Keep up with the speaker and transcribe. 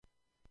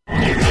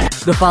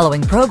The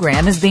following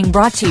program is being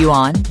brought to you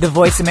on the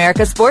Voice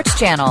America Sports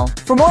Channel.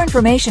 For more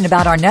information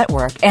about our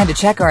network and to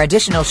check our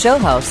additional show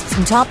hosts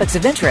and topics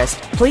of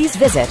interest, please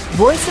visit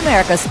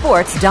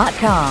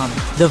voiceamericasports.com.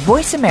 The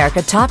Voice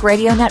America Talk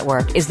Radio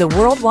Network is the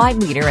worldwide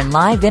leader in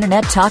live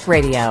Internet talk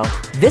radio.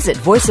 Visit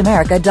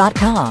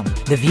voiceamerica.com.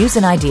 The views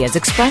and ideas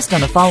expressed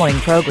on the following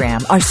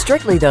program are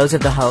strictly those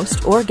of the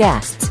host or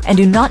guests and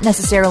do not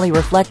necessarily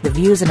reflect the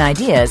views and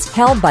ideas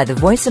held by the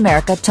Voice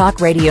America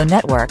Talk Radio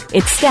Network,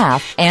 its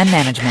staff, and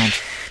management.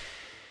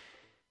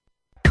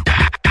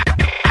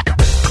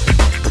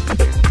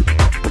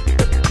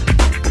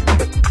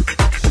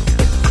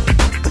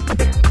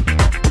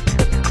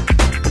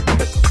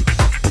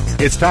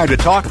 It's time to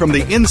talk from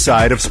the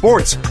inside of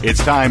sports. It's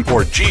time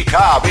for G.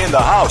 Cobb in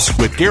the House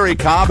with Gary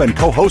Cobb and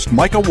co-host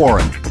Micah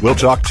Warren. We'll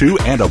talk to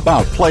and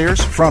about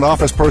players, front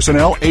office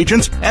personnel,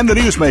 agents, and the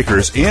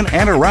newsmakers in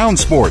and around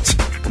sports.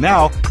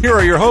 Now, here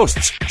are your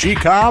hosts, G.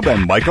 Cobb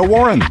and Micah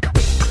Warren.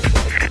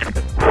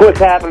 What's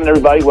happening,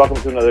 everybody? Welcome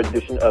to another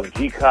edition of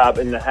G. Cobb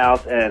in the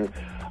House. And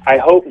I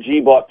hope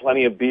G bought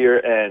plenty of beer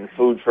and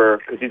food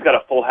because he's got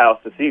a full house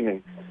this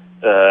evening.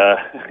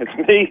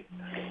 It's me.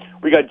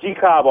 We got G.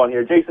 Cobb on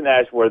here, Jason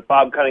Ashworth,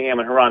 Bob Cunningham,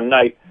 and Haran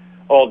Knight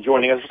all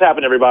joining us. What's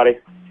happening, everybody?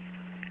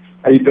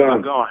 How you doing?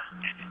 I'm going.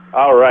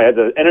 All right. It's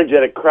an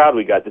energetic crowd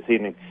we got this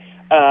evening.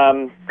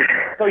 So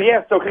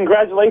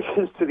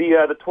congratulations to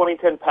the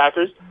 2010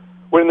 Packers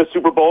winning the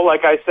Super Bowl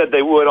like I said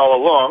they would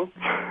all along.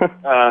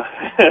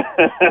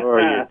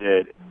 Sure you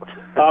did.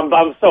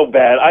 I'm so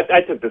bad.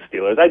 I took the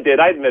Steelers. I did.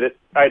 I admit it.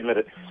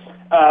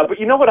 But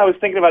you know what I was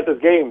thinking about this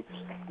game?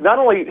 Not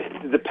only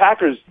did the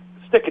Packers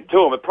stick it to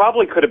them, it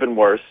probably could have been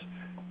worse.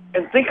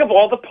 And think of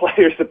all the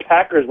players the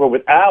Packers were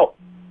without.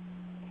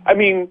 I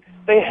mean,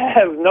 they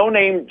have no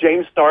name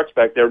James Starks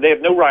back there. They have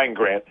no Ryan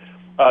Grant,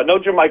 no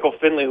Jermichael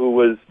Finley, who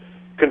was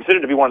considered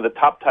to be one of the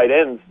top tight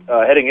ends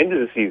heading into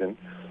the season.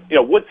 You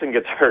know, Woodson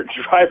gets hurt,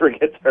 Driver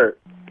gets hurt.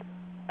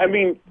 I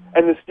mean,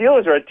 and the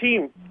Steelers are a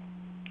team.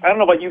 I don't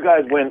know about you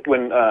guys, when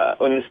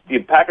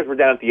the Packers were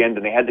down at the end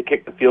and they had to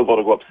kick the field goal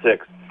to go up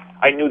 6,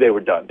 I knew they were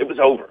done. It was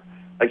over.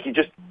 Like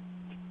the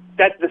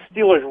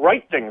Steelers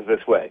write things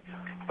this way.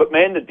 But,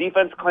 man, the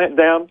defense clamped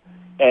down,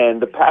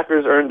 and the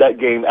Packers earned that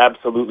game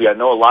absolutely. I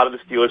know a lot of the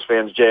Steelers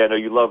fans, Jay, I know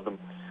you love them,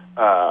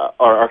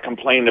 are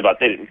complaining about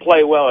they didn't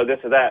play well or this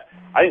or that.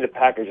 I think the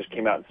Packers just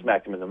came out and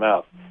smacked them in the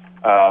mouth.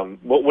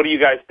 What do you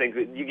guys think?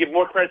 Do you give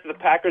more credit to the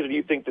Packers, or do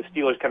you think the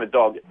Steelers kind of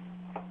dogged it?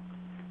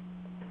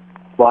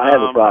 Well, I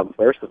have a problem,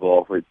 first of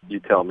all, with you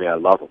telling me I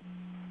love them.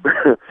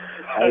 I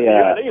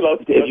know you love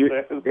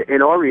Steelers fans.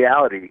 In all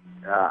reality,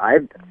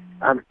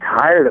 I'm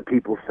tired of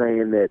people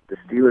saying that the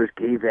Steelers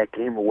gave that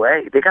game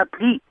away. They got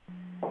beat.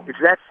 It's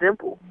that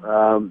simple.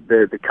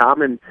 The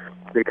common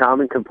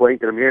complaint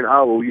that I'm hearing,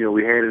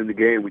 we handed in the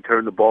game, we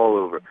turned the ball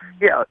over.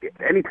 Yeah,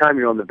 anytime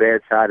you're on the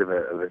bad side of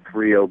a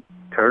 3-0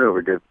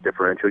 turnover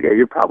differential, yeah,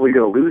 you're probably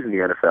going to lose in the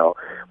NFL.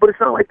 But it's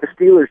not like the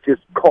Steelers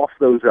just coughed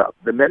those up.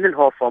 The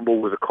Mendenhall fumble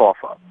was a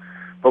cough up.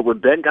 But when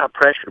Ben got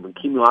pressured, when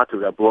Kimulato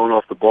got blown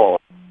off the ball,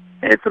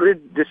 it's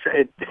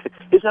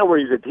not where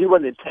he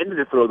wasn't intended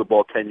to throw the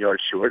ball 10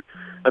 yards short.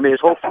 I mean,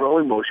 his whole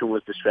throwing motion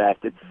was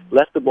distracted,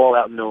 left the ball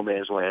out in no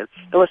man's land.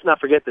 And let's not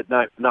forget that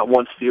not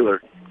one Steeler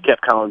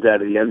kept Collins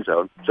out of the end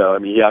zone. So, I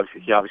mean, he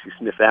obviously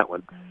sniffed that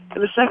one.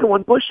 And the second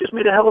one, Bush just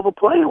made a hell of a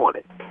play on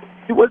it.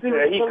 He wasn't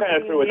even... he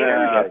kind of threw it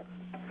there.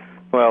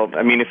 Well,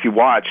 I mean, if you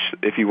watch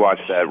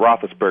that,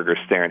 Roethlisberger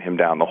staring him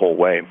down the whole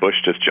way.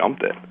 Bush just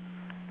jumped it.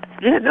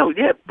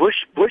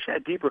 Bush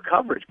had deeper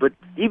coverage, but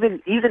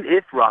even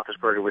if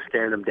Roethlisberger was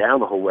staring him down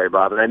the whole way,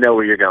 Bob, and I know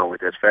where you're going with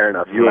this, fair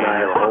enough. You and I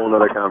have a whole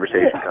other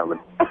conversation coming.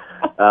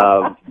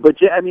 But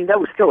yeah, I mean, that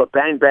was still a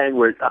bang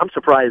where I'm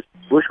surprised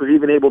Bush was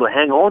even able to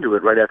hang on to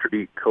it right after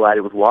he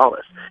collided with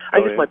Wallace. I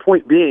guess my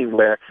point being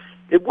where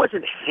it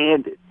wasn't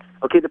handed.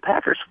 Okay, the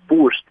Packers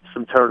forced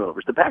some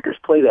turnovers. The Packers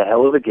played a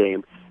hell of a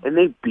game, and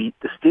they beat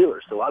the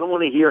Steelers. So I don't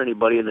want to hear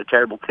anybody in their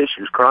terrible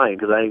tissues crying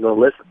because I ain't going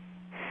to listen.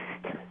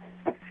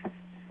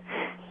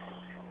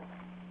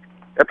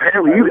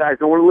 Apparently, you guys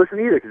don't want to listen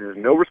either because there's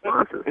no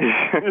responses.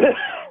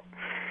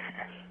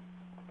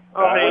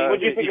 What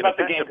do you think about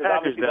the game? The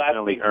Packers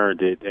definitely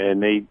earned it,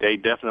 and they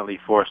definitely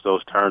forced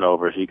those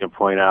turnovers. You can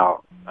point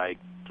out like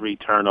 3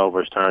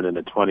 turnovers turned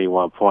into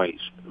 21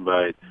 points,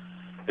 but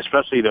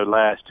especially their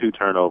last 2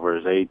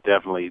 turnovers,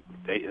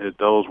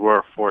 those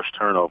were forced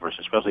turnovers,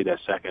 especially that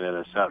second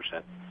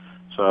interception.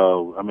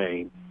 So, I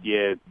mean,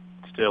 yeah,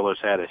 Steelers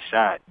had a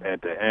shot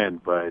at the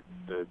end, but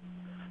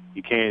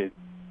you can't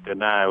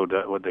deny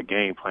what the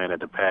game plan that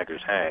the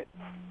Packers had.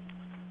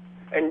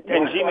 And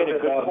G made a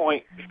good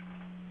point.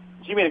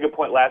 G made a good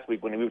point last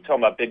week when we were talking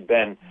about Big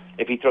Ben.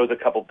 If he throws a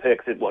couple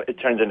picks, it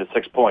turns into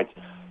 6 points.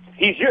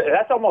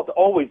 That's almost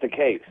always the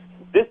case.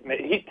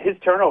 His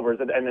turnovers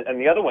and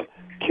the other one,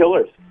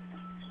 killers.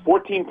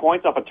 14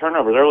 points off of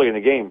turnovers early in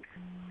the game.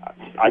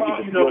 I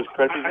give the Steelers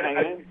credit for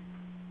hanging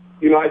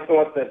in. I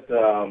thought that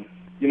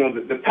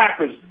the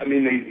Packers. I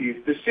mean,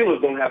 the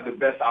Steelers don't have the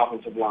best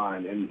offensive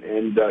line,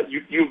 and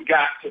you've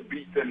got to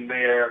beat them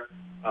there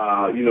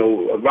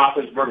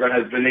Roethlisberger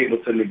has been able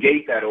to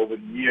negate that over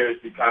the years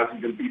because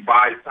he can be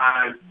by his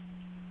time.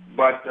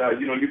 But,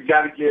 you've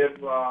got to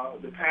give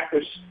the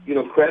Packers,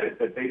 credit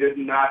that they did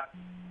not,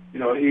 he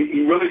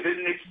really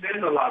didn't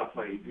extend a lot of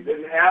plays. He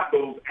didn't have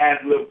those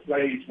ad-lib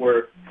plays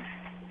where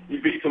he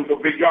beat some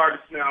big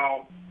yards.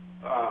 Now,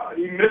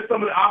 he missed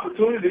some of the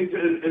opportunities,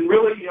 and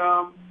really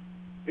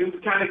it was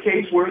the kind of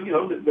case where,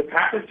 the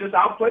Packers just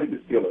outplayed the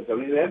Steelers. I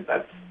mean,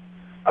 that's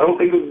I don't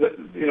think it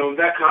was,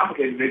 that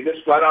complicated. They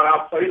just flat out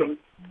outplayed them.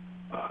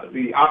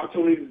 The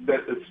opportunities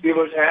that the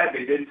Steelers had,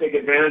 they didn't take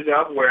advantage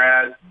of,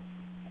 whereas,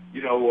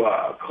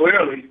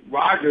 clearly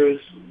Rodgers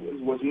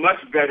was much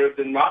better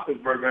than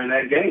Roethlisberger in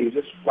that game,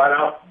 just flat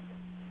out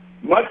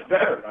much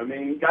better. I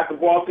mean, he got the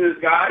ball to his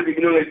guys. They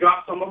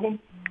dropped some of them,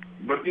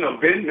 but,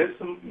 Ben missed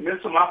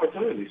some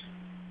opportunities.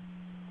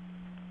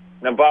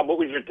 Now, Bob, what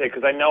was your take?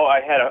 Because I know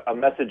I had a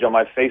message on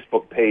my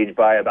Facebook page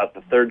by about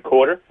the third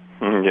quarter.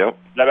 Yep.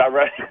 Is that about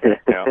right?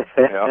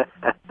 Yeah.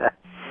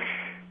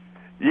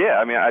 Yeah,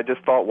 I mean, I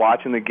just thought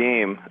watching the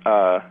game,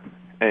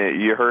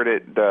 you heard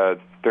it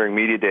during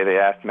media day. They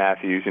asked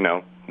Matthews,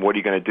 what are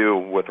you going to do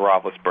with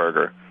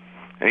Roethlisberger?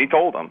 And he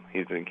told them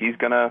he's going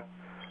to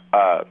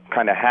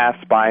kind of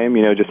half-spy him,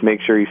 just make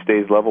sure he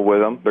stays level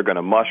with him. They're going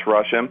to mush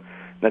rush him.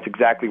 That's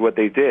exactly what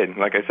they did.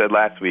 Like I said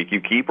last week,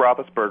 you keep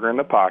Roethlisberger in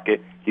the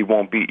pocket, he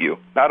won't beat you.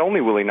 Not only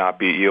will he not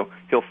beat you,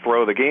 he'll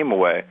throw the game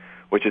away,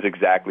 which is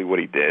exactly what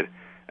he did.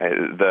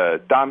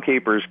 The Dom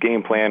Capers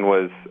game plan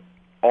was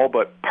all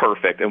but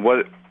perfect. And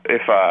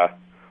if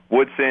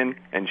Woodson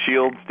and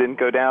Shields didn't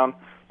go down,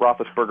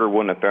 Roethlisberger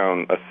wouldn't have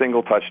thrown a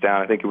single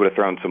touchdown. I think he would have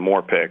thrown some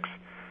more picks.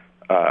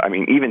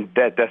 Even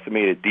that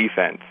decimated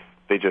defense,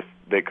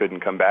 they couldn't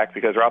come back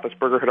because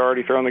Roethlisberger had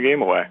already thrown the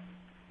game away.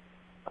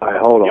 All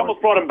right, hold on. He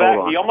almost brought him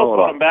back. He almost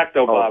brought him back,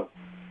 though, Bob.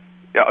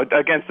 Yeah,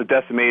 against the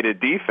decimated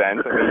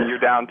defense. I mean, you're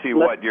down to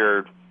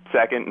your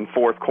second and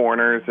fourth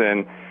corners,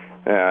 and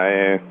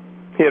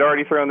he had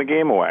already thrown the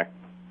game away.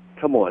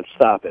 Come on,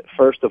 stop it.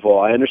 First of all,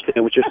 I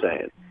understand what you're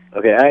saying.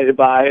 Okay,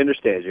 I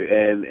understand you.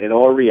 And in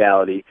all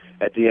reality,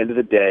 at the end of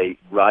the day,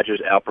 Rodgers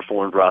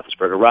outperformed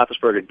Roethlisberger.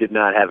 Roethlisberger did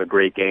not have a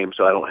great game,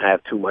 so I don't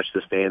have too much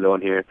to stand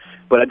on here.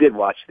 But I did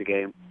watch the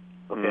game.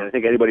 Okay, and I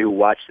think anybody who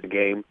watched the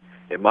game,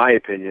 in my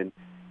opinion,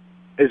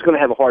 is going to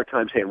have a hard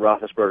time saying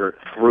Roethlisberger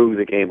threw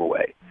the game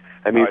away.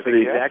 I mean, for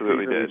the exact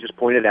reason you just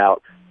pointed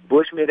out,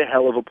 Bush made a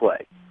hell of a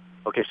play.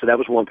 Okay, so that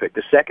was one pick.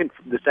 The second,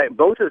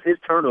 both of his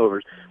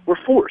turnovers were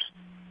forced.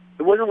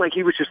 It wasn't like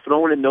he was just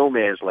throwing in no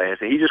man's land.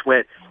 And he just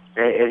went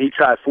and he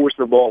tried forcing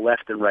the ball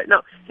left and right.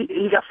 No,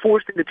 he got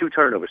forced into two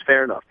turnovers.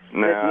 Fair enough.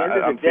 No,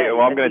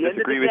 I'm going to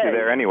disagree with you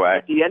there anyway.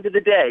 At the end of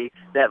the day,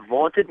 that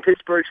vaunted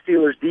Pittsburgh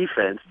Steelers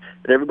defense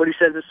that everybody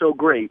says is so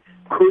great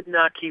could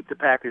not keep the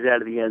Packers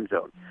out of the end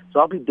zone. So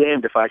I'll be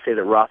damned if I say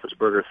that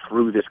Roethlisberger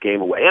threw this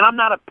game away. And I'm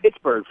not a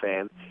Pittsburgh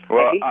fan.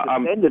 Well, I hate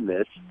defending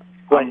this.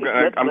 I'm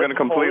going to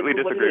completely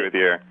disagree with you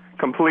here.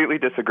 Completely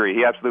disagree.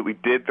 He absolutely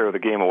did throw the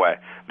game away.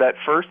 That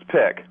first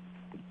pick,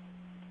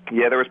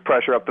 yeah, there was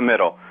pressure up the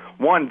middle.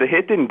 One, the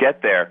hit didn't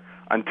get there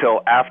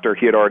until after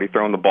he had already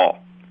thrown the ball.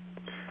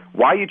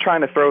 Why are you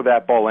trying to throw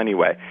that ball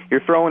anyway?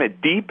 You're throwing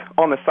it deep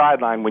on the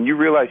sideline when you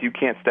realize you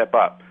can't step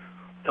up.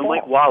 And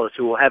Mike Wallace,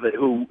 who will have it,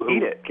 who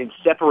can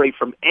separate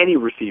from any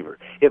receiver.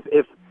 If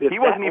he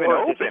wasn't even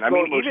open. I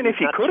mean, even if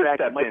he could have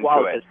stepped Mike into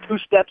Wallace it, has 2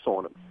 steps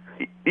on him.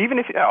 Even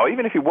if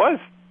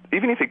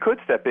he could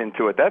step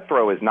into it, that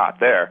throw is not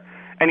there,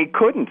 and he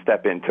couldn't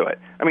step into it.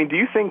 I mean, do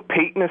you think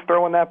Peyton is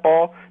throwing that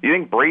ball? Do you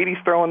think Brady's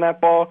throwing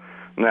that ball?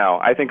 No,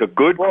 I think a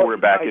good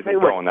quarterback isn't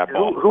throwing that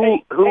ball. Who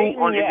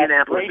on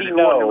Indianapolis and who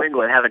on New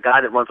England have a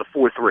guy that runs a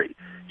 4.3?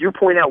 You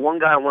point out one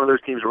guy on one of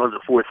those teams that runs a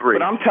 4.3.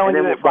 But I'm telling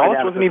you that Wallace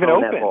wasn't even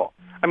open.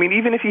 I mean,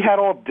 even if he had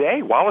all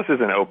day, Wallace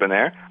isn't open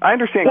there. I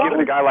understand giving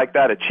a guy like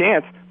that a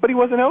chance, but he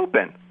wasn't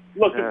open.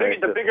 Look,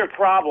 the bigger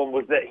problem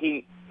was that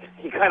he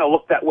kind of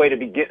looked that way to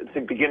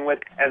begin with,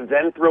 and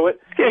then threw it.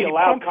 Yeah, he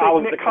allowed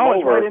Collins to come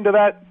over right into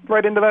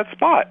that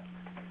spot.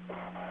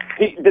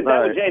 Jay,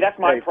 that's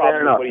my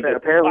problem with what he did.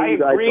 Apparently, you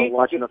guys don't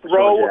watch enough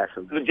Sean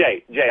Jackson.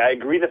 Jay, I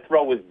agree the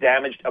throw was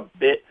damaged a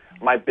bit.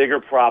 My bigger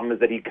problem is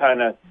that he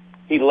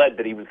led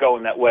that he was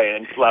going that way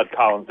and allowed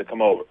Collins to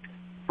come over.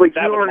 But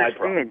you don't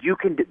understand.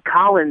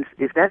 Collins,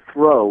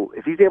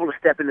 if he's able to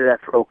step into that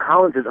throw,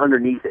 Collins is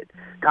underneath it.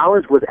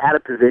 Collins was out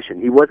of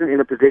position. He wasn't in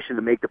a position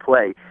to make the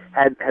play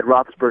had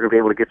Roethlisberger been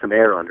able to get some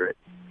air under it.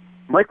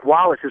 Mike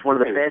Wallace is one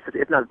of the fastest,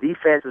 if not the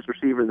fastest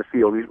receiver in the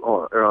field, in the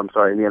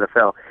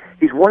NFL.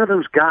 He's one of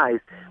those guys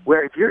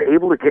where if you're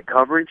able to get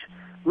coverage,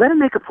 let him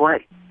make a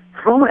play.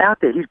 Throw it out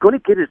there. He's going to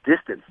get his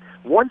distance.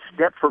 One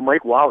step for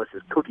Mike Wallace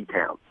is Cookie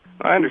Town.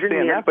 I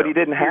understand that, but he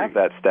didn't have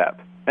that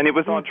step. And it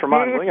was on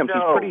Tremont Williams,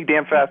 who's pretty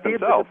damn fast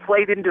himself. The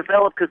play didn't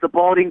develop because the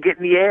ball didn't get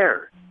in the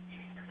air.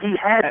 He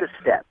had the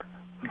step.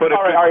 But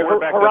all right,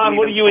 Haran,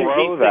 what do you and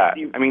G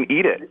think? I mean,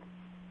 eat it.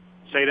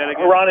 Say that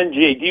again. Haran and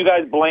G, do you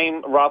guys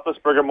blame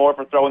Roethlisberger more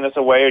for throwing this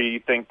away, or do you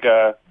think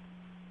the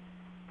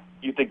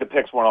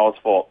picks weren't all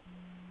his fault?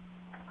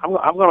 I'm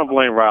going to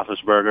blame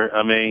Roethlisberger.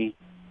 I mean,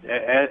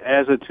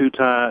 as a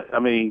two-time, I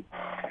mean,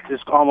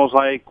 it's almost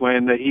like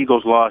when the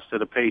Eagles lost to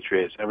the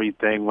Patriots,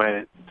 everything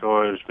went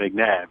towards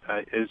McNabb.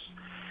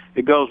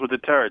 It goes with the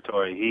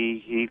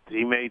territory.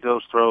 He made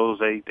those throws.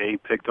 They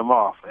picked him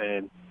off,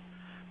 and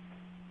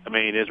I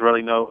mean, there's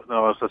really no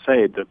else to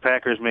say. The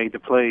Packers made the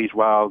plays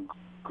while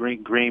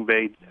Green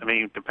Bay. I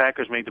mean, the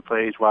Packers made the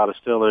plays while the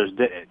Steelers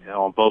didn't,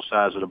 on both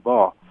sides of the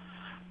ball.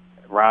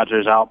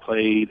 Rodgers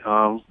outplayed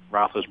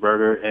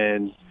Roethlisberger,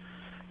 and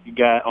you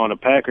got on the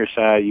Packers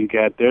side, you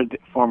got their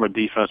former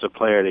defensive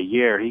player of the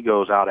year. He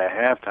goes out at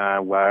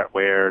halftime,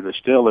 where the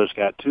Steelers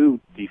got two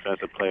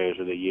defensive players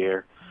of the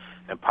year,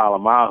 and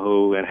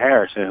Polamalu and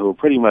Harrison, who are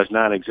pretty much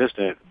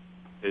non-existent.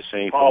 It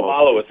seems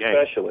Polamalu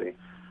especially.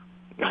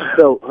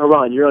 So,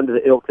 Haran, you're under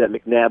the ilk that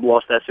McNabb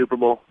lost that Super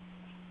Bowl?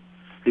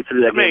 He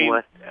threw that game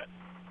away?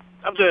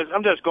 I'm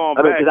just going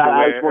back.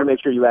 I just want to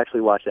make sure you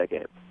actually watched that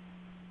game.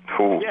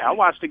 Yeah, I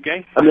watched the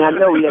game. I mean, I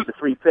know he had the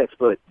 3 picks,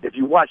 but if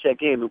you watch that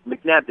game,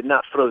 McNabb did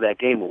not throw that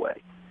game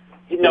away.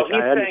 No, he's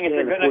saying if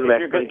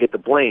you're going to get the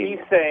blame, he's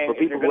saying if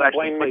you're going to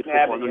blame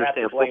McNabb, you have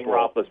to blame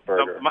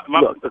Roethlisberger.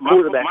 Look, the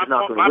quarterback is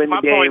not going to win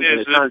the game, and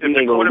it's not going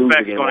to lose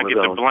the game on his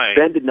own.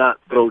 Ben did not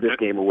throw this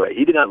game away.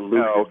 He did not lose.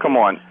 No, come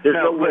on. There's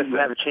no way you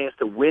have a chance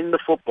to win the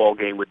football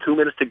game with 2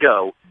 minutes to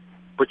go,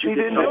 but you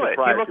didn't do it.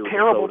 He looked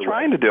terrible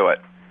trying to do it.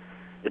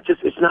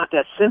 It's not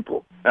that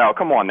simple. Oh,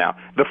 come on now.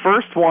 The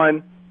first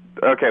one,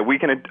 okay, we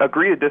can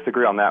agree to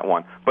disagree on that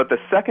one. But the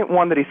second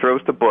one that he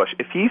throws to Bush,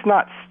 if he's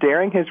not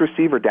staring his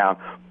receiver down,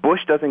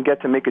 Bush doesn't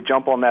get to make a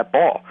jump on that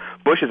ball.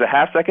 Bush is a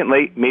half second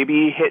late. Maybe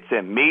he hits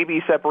him. Maybe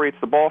he separates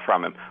the ball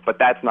from him. But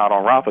that's not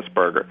on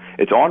Roethlisberger.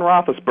 It's on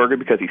Roethlisberger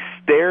because he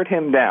stared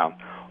him down.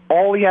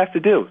 All he has to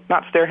do,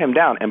 not stare him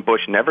down, and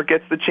Bush never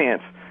gets the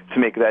chance to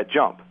make that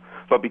jump.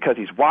 But because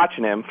he's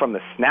watching him from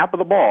the snap of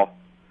the ball,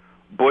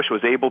 Bush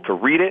was able to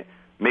read it,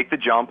 make the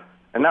jump,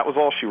 and that was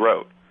all she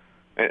wrote.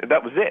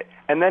 That was it.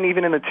 And then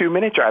even in the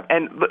 2-minute drive,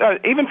 and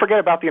even forget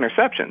about the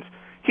interceptions.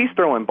 He's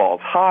throwing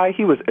balls high.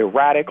 He was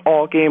erratic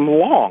all game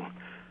long.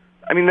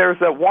 I mean, there's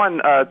that one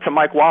to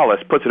Mike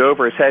Wallace, puts it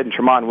over his head, and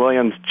Tramon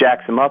Williams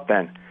jacks him up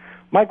then.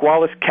 Mike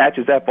Wallace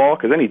catches that ball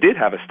because then he did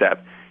have a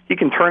step. He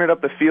can turn it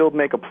up the field,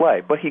 make a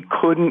play, but he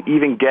couldn't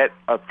even get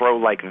a throw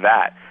like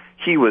that.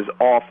 He was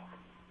off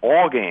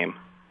all game.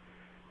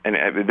 And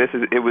it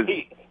was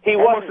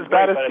almost as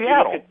bad as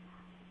Seattle.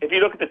 If you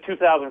look at the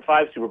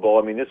 2005 Super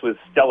Bowl, I mean, this was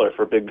stellar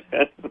for Big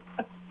Ben.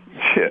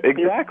 Yeah,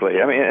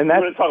 exactly. I mean, and that's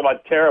we're going to talk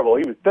about terrible.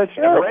 That's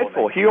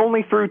dreadful. He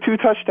only threw 2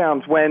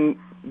 touchdowns when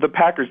the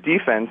Packers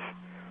defense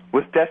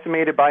was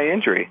decimated by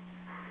injury.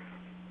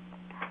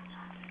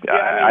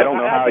 Yeah, I don't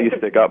know how you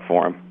stick up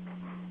for him.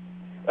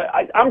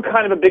 I'm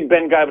kind of a Big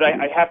Ben guy, but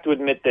I have to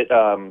admit that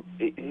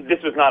this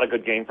was not a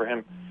good game for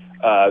him.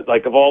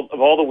 Like of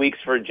all the weeks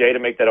for Jay to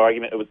make that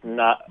argument, it was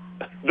not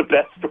the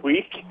best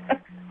week.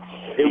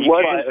 It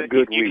wasn't a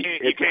good week.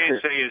 You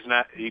can't say it's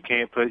not. You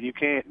can't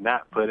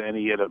not put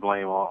any of the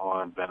blame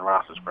on Ben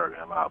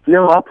Roethlisberger.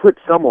 No, I'll put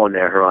some on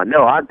there, Haran.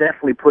 No, I'll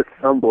definitely put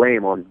some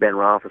blame on Ben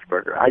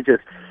Roethlisberger. I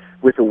just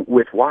with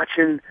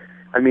watching.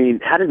 I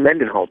mean, how did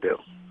Mendenhall do?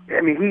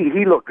 I mean,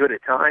 he looked good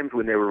at times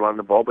when they were running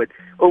the ball, but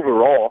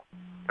overall,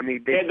 I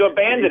mean, they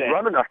didn't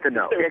run enough to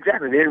know.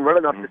 Exactly, they didn't run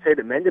enough to say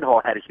that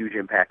Mendenhall had a huge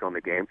impact on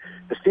the game.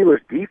 The Steelers'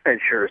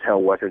 defense sure as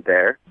hell wasn't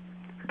there.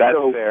 That's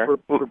fair.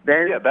 For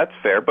Ben, yeah, that's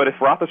fair. But if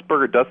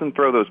Roethlisberger doesn't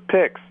throw those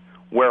picks,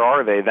 where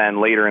are they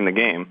then later in the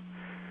game?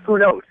 Who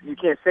knows? You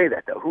can't say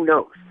that, though. Who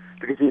knows?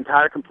 Because the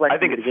entire complexity I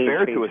think of the game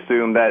it's fair to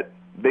assume that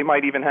they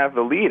might even have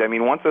the lead. I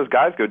mean, once those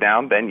guys go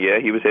down, then, yeah,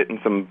 he was hitting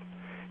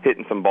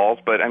some balls.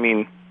 But, I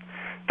mean,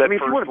 that if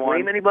you want to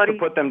blame anybody, to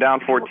put them down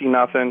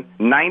 14-0,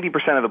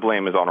 90% of the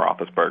blame is on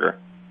Roethlisberger,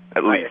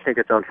 at least. I think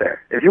it's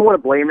unfair. If you want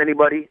to blame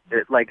anybody,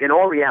 like in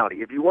all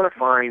reality, if you want to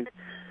find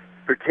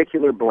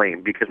particular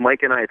blame, because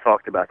Mike and I had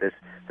talked about this,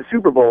 the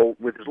Super Bowl,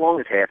 with as long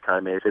as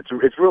halftime is,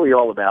 it's really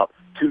all about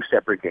 2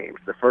 separate games.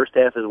 The first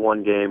half is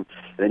one game,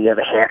 and then you have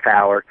a half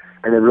hour,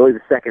 and then really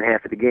the second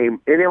half of the game,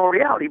 in all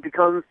reality,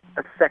 becomes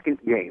a second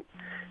game.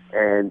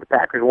 And the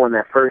Packers won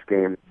that first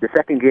game. The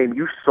second game,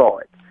 you saw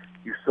it.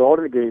 You saw it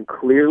in the game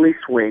clearly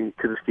swing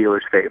to the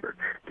Steelers' favor.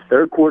 The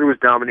third quarter was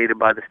dominated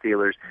by the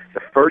Steelers.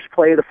 The first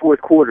play of the fourth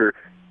quarter,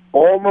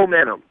 all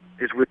momentum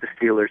is with the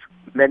Steelers.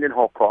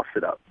 Mendenhall coughs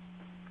it up.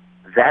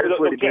 That is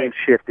where the game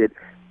shifted.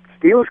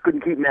 Steelers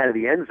couldn't keep him out of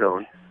the end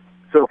zone.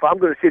 So if I'm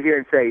going to sit here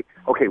and say,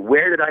 okay,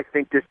 where did I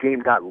think this game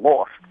got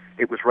lost?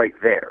 It was right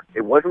there.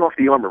 It wasn't off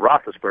the arm of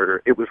Roethlisberger.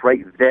 It was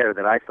right there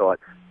that I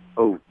thought,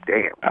 oh,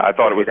 damn. I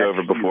thought it was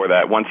over before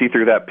that. Once he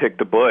threw that pick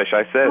to Bush,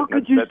 I said, how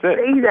could you that's say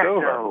it. That,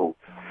 though?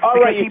 All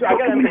right, he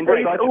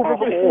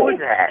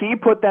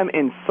put them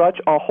in such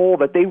a hole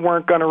that they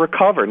weren't going to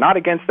recover, not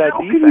against that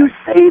defense.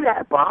 How can you say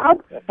that,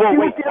 Bob? Well,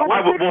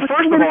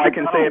 first of all, I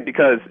can say it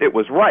because it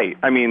was right.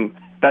 I mean,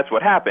 that's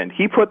what happened.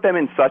 He put them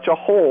in such a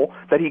hole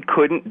that he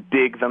couldn't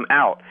dig them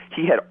out.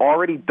 He had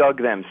already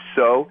dug them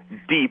so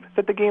deep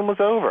that the game was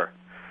over.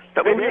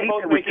 That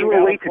was too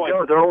late to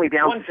go. They're only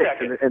down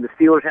 6, and the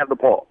Steelers have the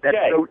ball. That's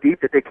so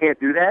deep that they can't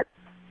do that?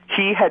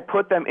 He had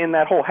put them in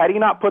that hole. Had he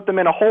not put them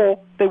in a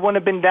hole, they wouldn't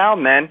have been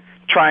down then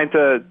trying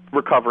to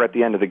recover at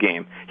the end of the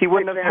game. He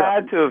wouldn't have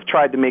had to have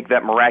tried to make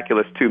that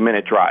miraculous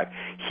 2-minute drive.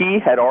 He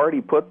had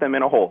already put them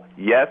in a hole.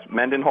 Yes,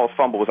 Mendenhall's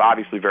fumble was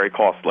obviously very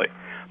costly,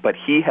 but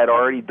he had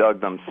already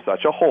dug them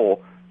such a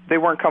hole, they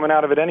weren't coming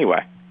out of it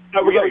anyway.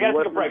 No, we got to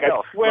take a break.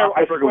 I swear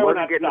we're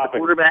not getting stopping. The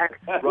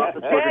quarterback.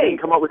 Roethlisberger didn't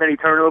come up with any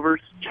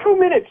turnovers. 2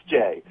 minutes,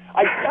 Jay.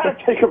 I got to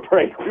take a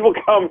break. We will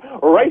come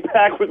right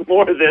back with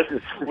more of this,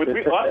 with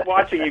us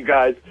watching you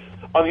guys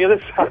on the other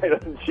side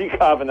of G.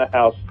 Cobb in the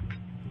house.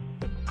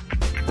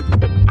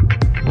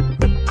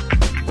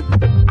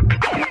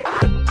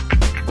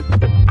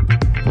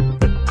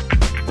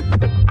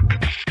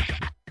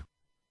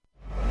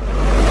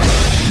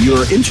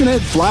 Your internet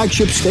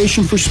flagship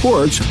station for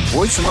sports,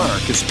 Voice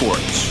America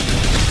Sports.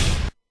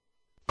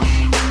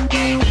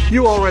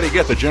 You already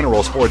get the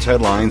general sports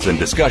headlines and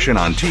discussion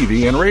on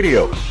TV and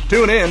radio.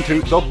 Tune in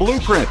to The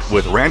Blueprint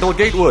with Randall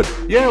Gatewood.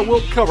 Yeah,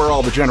 we'll cover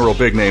all the general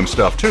big-name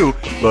stuff too,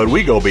 but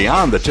we go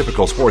beyond the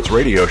typical sports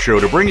radio show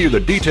to bring you the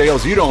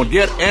details you don't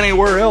get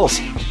anywhere else.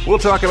 We'll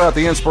talk about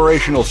the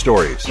inspirational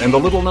stories and the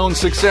little-known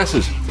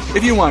successes.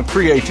 If you want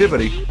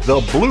creativity,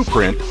 The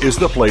Blueprint is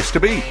the place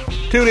to be.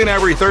 Tune in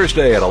every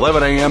Thursday at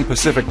 11 a.m.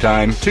 Pacific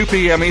Time, 2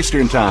 p.m.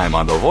 Eastern Time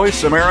on the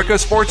Voice America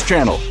Sports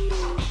Channel.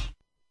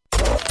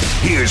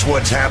 Here's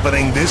what's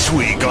happening this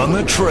week on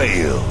the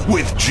Trail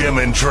with Jim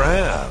and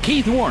Trav.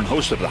 Keith Warren,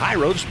 host of the High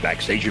Roads,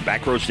 backstage at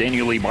Backroads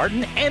Daniel Lee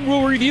Martin, and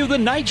we'll review the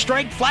Night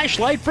Strike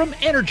flashlight from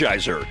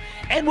Energizer.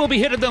 And we'll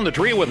be headed down the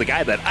trail with a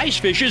guy that ice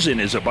fishes in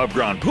his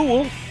above-ground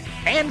pool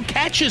and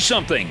catches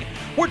something.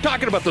 We're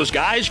talking about those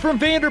guys from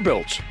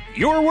Vanderbilt's,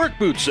 your work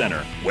boot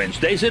center,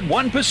 Wednesdays at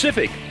 1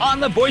 Pacific on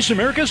the Voice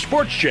America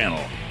Sports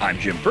Channel. I'm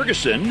Jim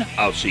Ferguson.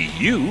 I'll see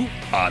you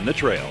on the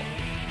trail.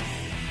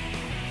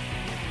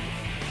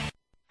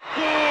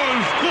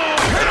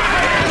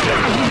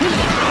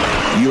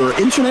 Your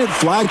internet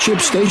flagship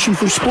station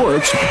for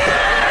sports,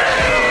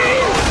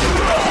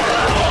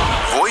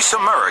 Voice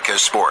America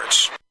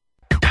Sports.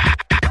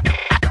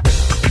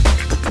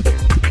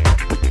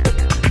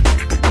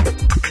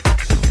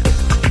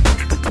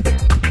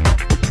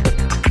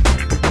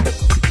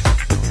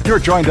 You're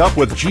joined up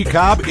with G.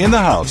 Cobb in the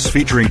House,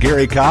 featuring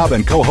Gary Cobb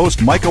and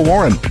co-host Micah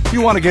Warren.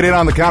 You want to get in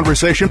on the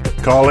conversation?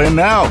 Call in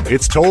now.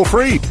 It's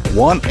toll-free.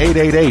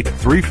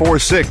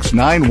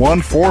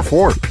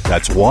 1-888-346-9144.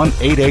 That's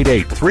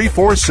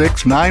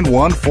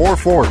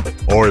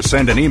 1-888-346-9144. Or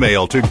send an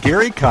email to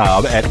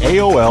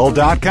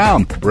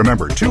garycobb@aol.com.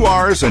 Remember, 2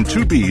 R's and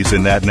 2 B's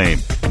in that name.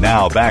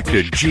 Now back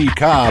to G.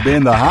 Cobb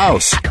in the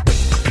House.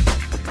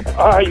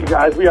 All right, you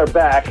guys, we are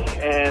back,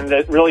 and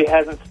it really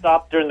hasn't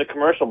stopped during the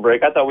commercial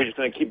break. I thought we were just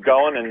going to keep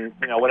going, and,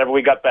 whenever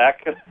we got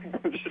back, just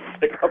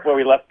pick up where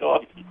we left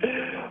off.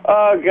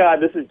 Oh, God,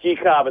 this is G.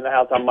 Cobb in the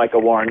house. I'm Micah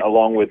Warren,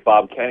 along with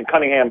Bob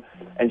Cunningham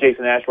and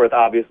Jason Ashworth,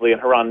 obviously,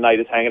 and Haran Knight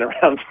is hanging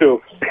around,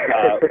 too.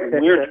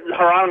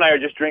 Haran and I are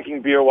just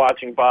drinking beer,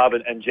 watching Bob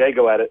and Jay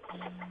go at it.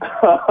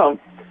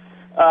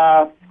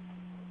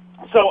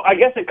 So I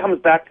guess it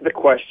comes back to the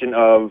question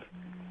of,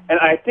 and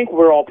I think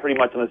we're all pretty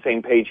much on the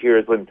same page here,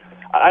 is when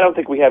I don't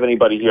think we have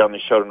anybody here on the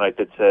show tonight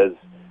that says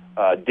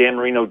Dan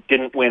Marino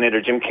didn't win it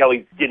or Jim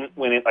Kelly didn't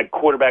win it, like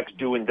quarterbacks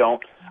do and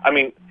don't. I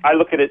mean, I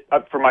look at it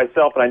for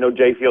myself, and I know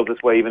Jay feels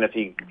this way even if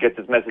he gets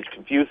his message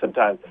confused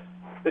sometimes.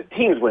 The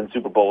teams win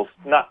Super Bowls,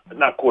 not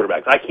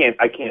quarterbacks. I can't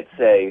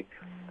say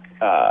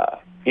a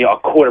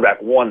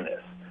quarterback won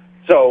this.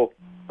 So,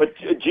 but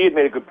G had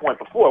made a good point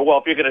before. Well,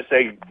 if you're going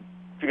to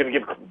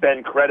give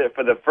Ben credit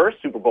for the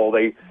first Super Bowl,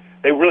 they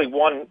really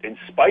won in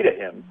spite of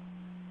him,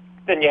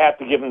 then you have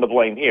to give him the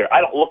blame here.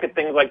 I don't look at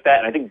things like that,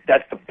 and I think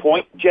that's the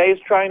point Jay is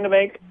trying to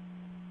make.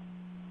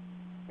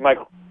 Am I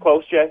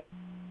close, Jay?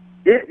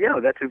 Yeah,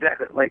 that's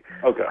exactly like.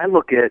 Okay.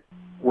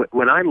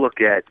 When I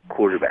look at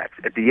quarterbacks,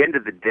 at the end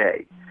of the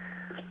day,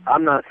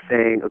 I'm not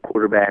saying a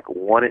quarterback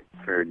won it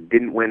or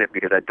didn't win it,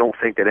 because I don't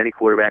think that any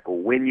quarterback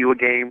will win you a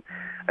game.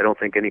 I don't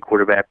think any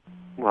quarterback.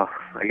 Well,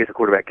 I guess a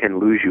quarterback can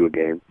lose you a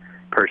game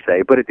per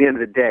se, but at the end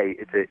of the day,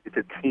 it's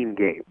a team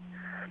game.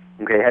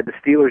 Okay, had the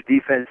Steelers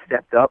defense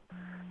stepped up,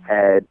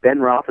 had Ben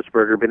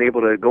Roethlisberger been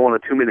able to go on a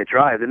 2-minute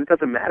drive, then it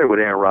doesn't matter what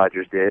Aaron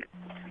Rodgers did.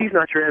 He's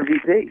not your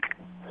MVP.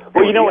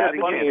 Well, you know what's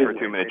funny is for a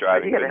 2-minute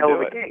drive, he had a hell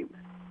of a game.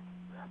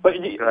 But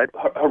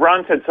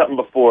Haran said something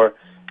before.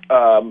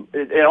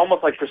 It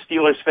almost like for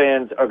Steelers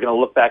fans are going to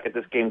look back at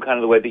this game kind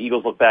of the way the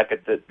Eagles look back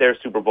at their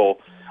Super Bowl.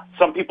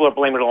 Some people are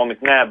blaming it on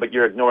McNabb, but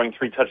you're ignoring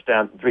 3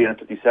 touchdowns and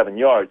 357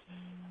 yards.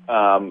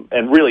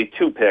 And really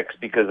 2 picks,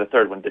 because the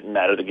third one didn't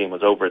matter. The game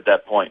was over at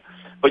that point.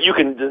 But you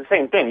can do the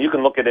same thing. You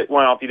can look at it,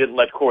 well, if you didn't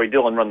let Corey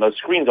Dillon run those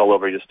screens all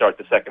over you to start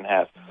the second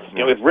half.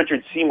 If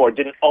Richard Seymour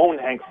didn't own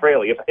Hank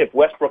Fraley, if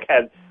Westbrook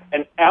had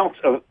an ounce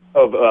of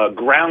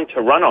ground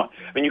to run on.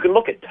 I mean, you can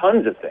look at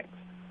tons of things.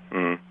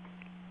 Mm.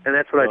 And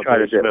that's what I try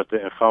to do. Smith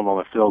didn't fumble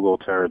in field goal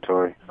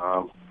territory.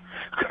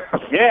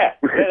 Yeah,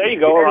 there you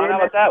go, Haran. How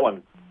about that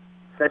one?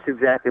 That's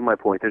exactly my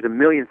point. There's a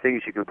million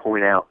things you can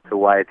point out to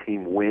why a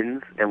team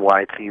wins and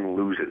why a team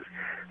loses.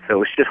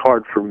 So it's just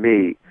hard for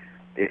me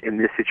in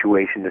this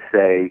situation to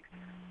say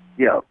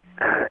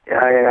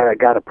I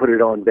got to put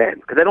it on Ben,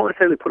 because I don't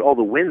necessarily put all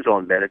the wins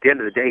on Ben. At the end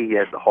of the day, he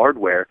has the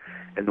hardware,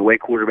 and the way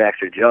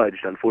quarterbacks are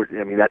judged,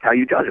 unfortunately, I mean, that's how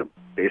you judge them,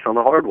 based on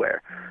the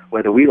hardware,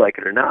 whether we like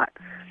it or not.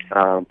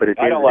 But at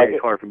the end of the day,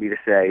 it's hard for me to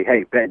say,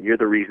 hey, Ben, you're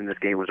the reason this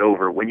game was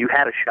over. When you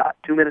had a shot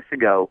 2 minutes to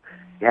go,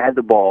 you had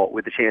the ball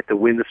with the chance to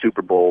win the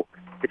Super Bowl,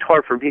 it's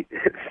hard for me.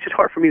 It's just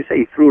hard for me to say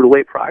you threw it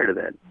away prior to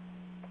then.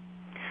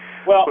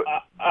 Well,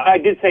 I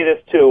did say this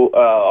too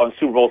on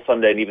Super Bowl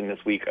Sunday and even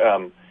this week.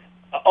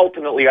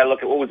 Ultimately, I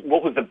look at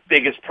what was the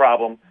biggest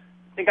problem.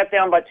 They got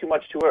down by too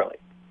much too early.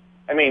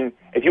 I mean,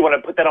 if you want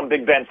to put that on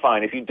Big Ben,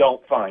 fine. If you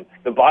don't, fine.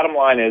 The bottom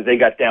line is they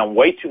got down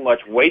way too much,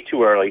 way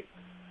too early,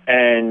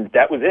 and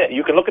that was it.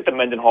 You can look at the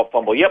Mendenhall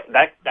fumble. Yep,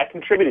 that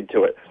contributed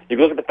to it. You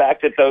can look at the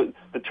fact that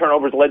the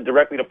turnovers led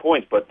directly to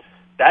points, but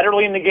that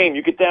early in the game,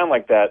 you get down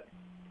like that.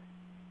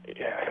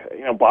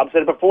 Bob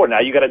said it before. Now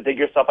you got to dig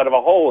yourself out of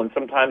a hole, and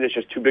sometimes it's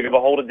just too big of a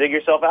hole to dig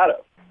yourself out of.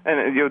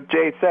 And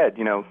Jay said,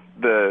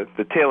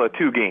 the tale of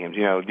two games.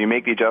 Do you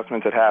make the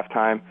adjustments at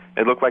halftime?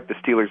 It looked like the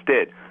Steelers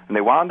did, and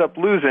they wound up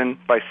losing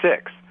by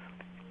 6.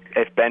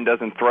 If Ben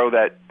doesn't throw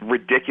that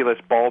ridiculous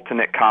ball to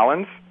Nick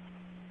Collins,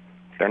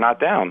 they're not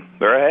down.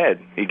 They're ahead.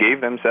 He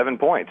gave them 7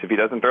 points. If he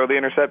doesn't throw the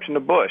interception to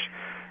Bush,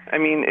 I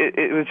mean,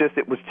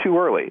 it was too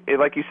early.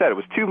 Like you said, it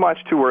was too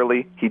much too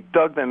early. He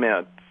dug them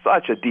in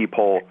such a deep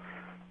hole.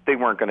 They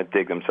weren't going to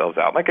dig themselves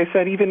out. Like I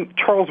said, even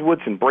Charles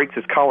Woodson breaks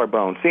his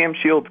collarbone. Sam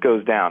Shields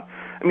goes down.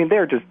 I mean,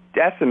 they're just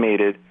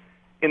decimated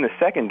in the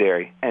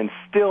secondary, and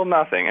still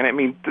nothing. And I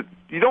mean,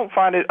 you don't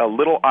find it a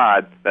little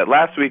odd that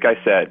last week I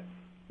said,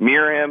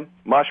 mirror him,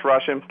 mush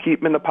rush him,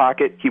 keep him in the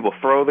pocket, he will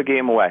throw the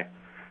game away.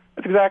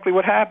 That's exactly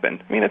what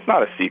happened. I mean, it's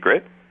not a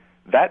secret.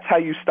 That's how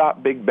you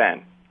stop Big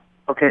Ben.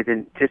 Okay,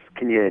 then just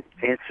can you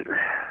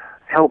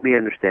help me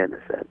understand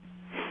this then?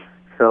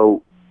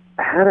 So,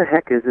 how the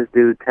heck is this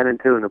dude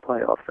 10-2 in the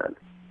playoffs then?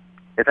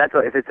 If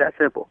it's that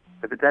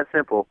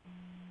simple,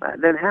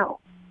 then how?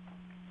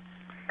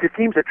 Because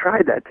teams have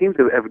tried that. Teams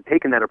have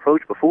taken that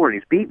approach before, and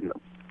he's beaten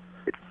them.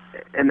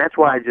 And that's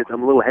why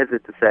I'm a little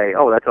hesitant to say,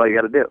 oh, that's all you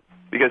got to do.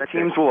 Because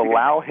teams will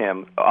allow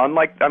him.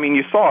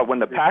 You saw it when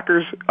the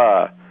Packers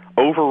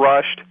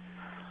overrushed.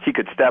 He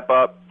could step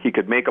up. He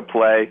could make a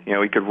play.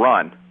 He could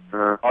run.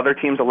 Other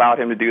teams allowed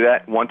him to do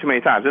that one too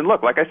many times. And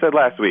look, like I said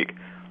last week,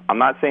 I'm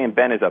not saying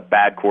Ben is a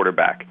bad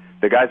quarterback.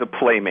 The guy's a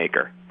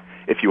playmaker.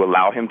 If you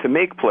allow him to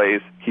make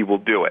plays, he will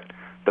do it.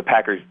 The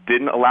Packers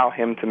didn't allow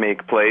him to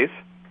make plays,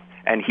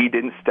 and he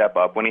didn't step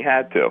up when he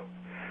had to.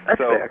 That's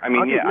so, fair. I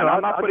mean,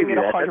 I'm not putting it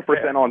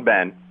 100% on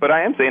Ben, but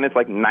I am saying it's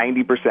like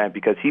 90%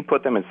 because he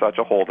put them in such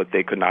a hole that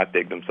they could not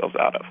dig themselves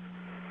out of.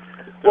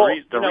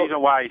 The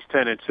reason why he's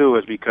 10-2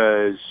 is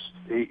because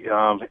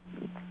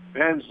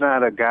Ben's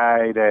not a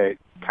guy that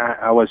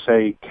I would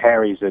say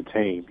carries a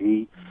team.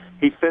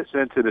 He fits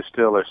into the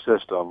Steelers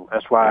system.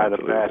 That's why the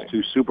past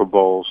 2 Super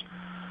Bowls,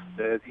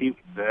 the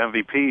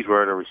MVPs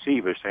were the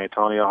receivers,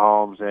 Santonio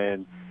Holmes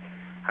and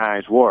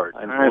Hines Ward.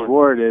 Hines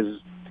Ward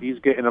he's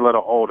getting a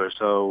little older,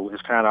 so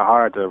it's kind of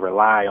hard to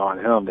rely on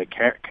him to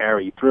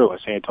carry through.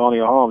 And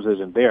Santonio Holmes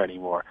isn't there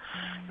anymore.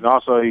 And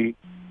also,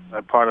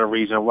 part of the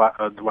reason why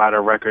the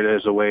record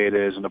is the way it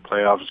is in the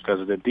playoffs is because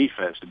of the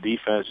defense. The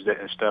defense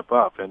didn't step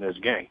up in this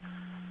game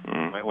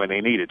when they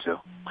needed to.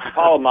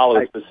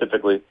 Polamalu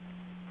specifically.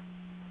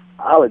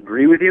 I'll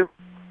agree with you.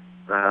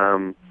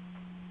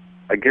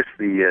 I guess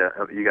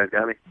you guys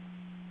got me?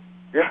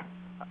 Yeah.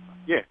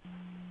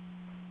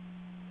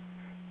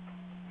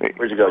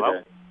 Where'd you go,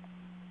 Jay?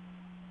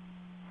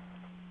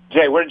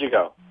 Jay, where did you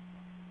go?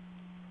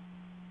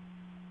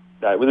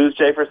 We lose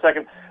Jay for a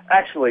second.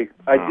 Actually,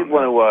 I did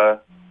want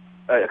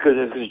to,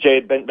 because Jay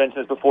had mentioned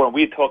this before, and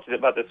we had talked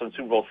about this on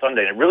Super Bowl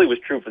Sunday, and it really was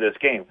true for this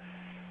game.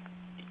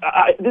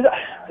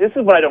 This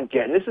is what I don't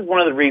get, and this is one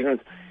of the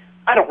reasons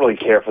I don't really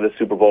care for the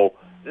Super Bowl.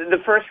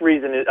 The first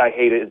reason I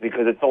hate it is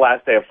because it's the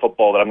last day of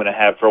football that I'm going to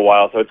have for a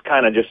while, so it's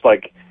kind of just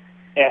like,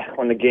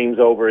 when the game's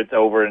over, it's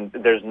over, and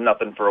there's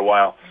nothing for a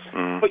while.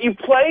 But you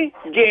play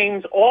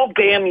games all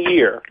damn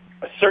year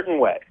a certain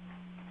way.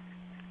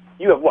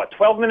 You have,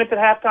 12 minutes at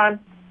halftime?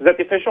 Is that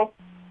the official?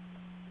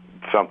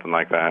 Something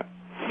like that.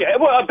 Yeah,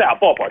 well,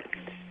 about ballpark.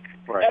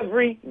 Right.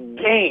 Every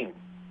game.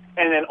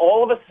 And then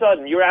all of a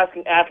sudden, you're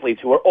asking athletes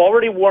who are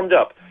already warmed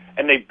up,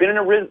 and they've been in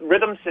a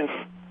rhythm since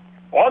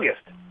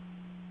August.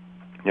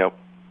 Yep.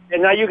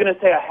 And now you're going to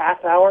say a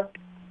half hour?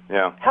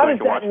 Yeah. How does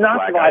that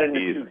not divide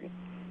into two?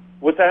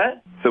 What's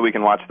that? So we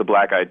can watch the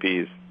Black Eyed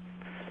Peas.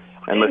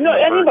 And listen No,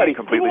 to anybody.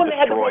 completely Even when they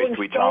had the destroyed Rolling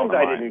Sweet Stones,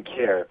 Child I didn't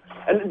care.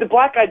 And the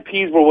Black Eyed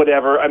Peas were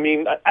whatever. I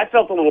mean, I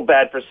felt a little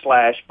bad for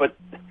Slash, but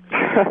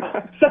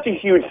such a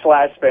huge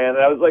Slash fan, and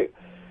I was like...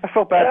 I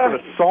felt bad for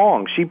the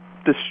song. She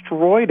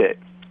destroyed it.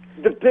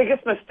 The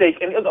biggest mistake,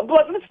 and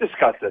let's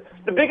discuss this.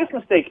 The biggest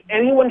mistake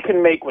anyone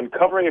can make when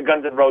covering a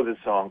Guns N' Roses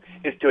song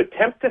is to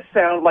attempt to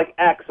sound like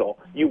Axl.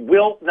 You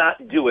will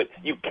not do it.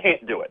 You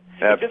can't do it.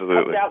 Absolutely. It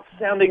just comes out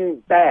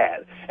sounding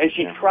bad. And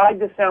she tried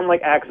to sound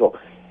like Axl.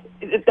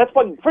 That's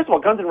why, first of all,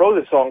 Guns N'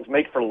 Roses songs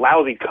make for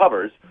lousy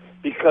covers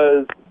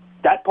because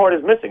that part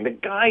is missing. The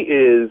guy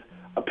is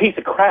a piece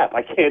of crap.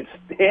 I can't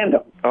stand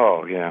him.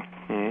 Oh, yeah.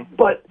 Mm-hmm.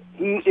 But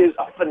he is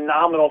a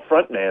phenomenal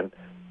frontman.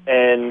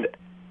 And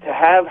to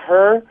have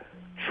her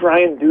try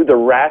and do the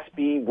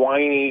raspy,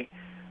 whiny,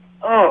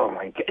 oh,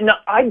 my God. No,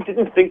 I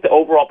didn't think the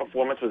overall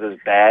performance was as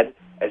bad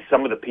as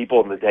some of the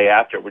people in the day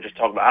after were just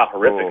talking about how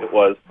horrific it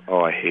was.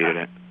 Oh, I hated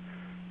it.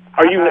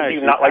 Do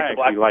you not like the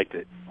Black? I liked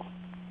it.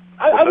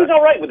 I was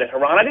all right with it,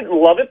 Haran. I didn't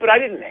love it, but I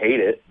didn't hate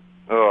it.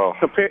 Oh.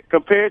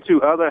 Compared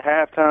to other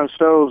halftime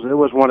shows, it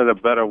was one of the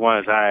better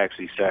ones I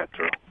actually sat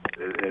through.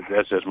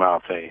 That's just my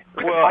opinion.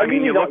 Well, I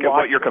mean, you look at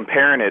what you're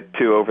comparing it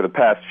to over the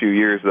past few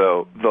years,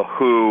 though. The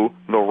Who,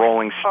 the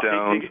Rolling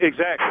Stones,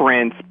 exactly.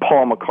 Prince,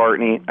 Paul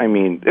McCartney. I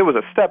mean, it was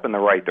a step in the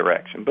right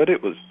direction, but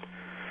it was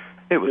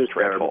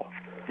dreadful.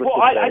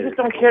 Well, I just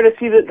don't care to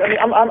see that. I mean,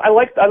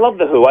 I love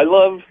the Who.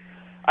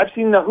 I've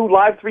seen the Who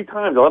live 3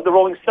 times. I love the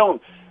Rolling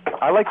Stones.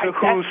 I like the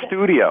Who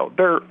studio.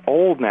 They're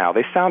old now.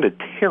 They sounded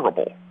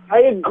terrible. I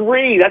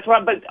agree. That's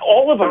why. But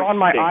all of them are on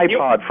my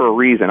iPod for a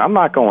reason. I'm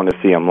not going to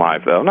see them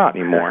live, though. Not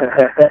anymore.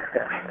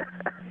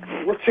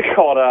 What's it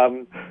called?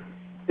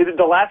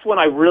 The last one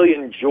I really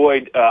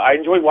enjoyed. I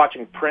enjoyed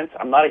watching Prince.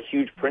 I'm not a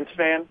huge Prince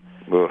fan.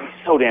 Ugh. He's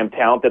so damn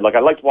talented. Like I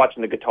liked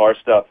watching the guitar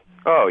stuff.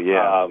 Oh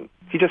yeah.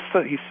 He's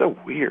so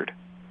weird.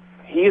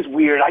 He is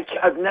weird.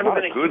 I've never not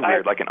been a good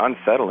weird, like an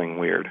unsettling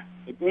weird.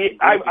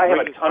 I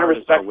have a ton of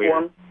respect for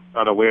him.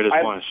 Not the weirdest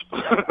ones.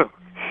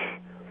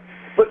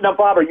 But now,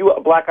 Bob, are you a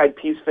Black Eyed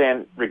Peas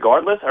fan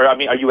regardless? Or, I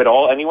mean, are you at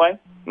all anyway?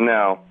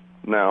 No.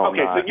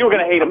 Okay, so you're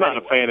going to hate him. I'm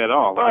not a fan at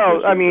all.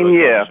 Well, I mean,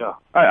 yeah.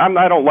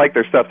 I don't like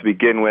their stuff to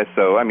begin with,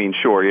 so, I mean,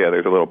 sure, yeah,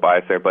 there's a little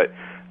bias there, but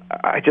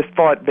I just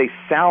thought they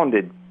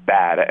sounded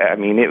bad. I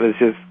mean, it was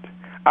just,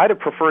 I'd have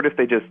preferred if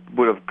they just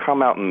would have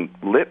come out and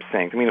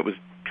lip-synced. I mean, it was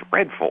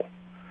dreadful.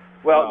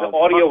 Well, the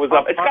audio was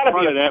up. It's got to be...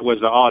 Part of that was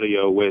the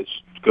audio, which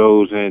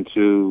goes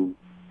into...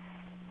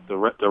 the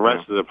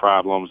rest of the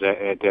problems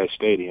at that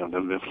stadium,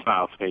 in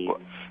my opinion.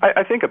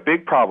 I think a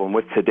big problem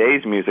with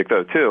today's music,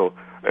 though, too,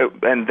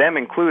 and them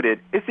included,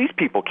 is these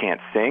people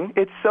can't sing.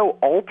 It's so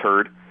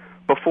altered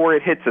before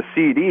it hits a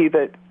CD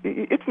that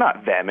it's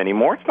not them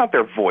anymore. It's not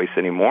their voice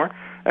anymore.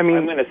 I mean,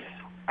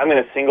 I'm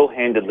gonna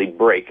single-handedly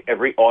break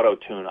every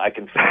auto-tune I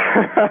can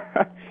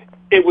find.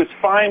 It was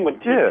fine when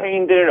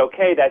T-Pain did it.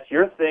 Okay, that's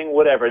your thing,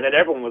 whatever. And then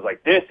everyone was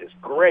like, "This is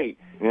great."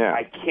 Yeah.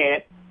 I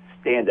can't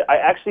stand it.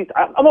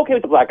 I'm okay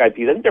with the Black Eyed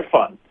Peas. I think they're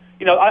fun.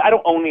 You know, I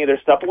don't own any of their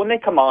stuff, but when they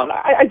come on,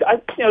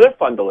 they're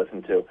fun to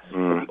listen to.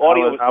 Mm. The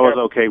audio I was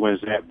okay when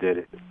Zapp did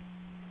it.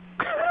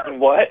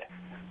 What?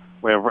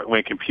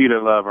 When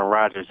Computer Love and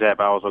Roger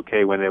Zapp, I was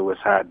okay when it was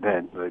hot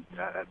then, but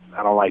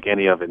I don't like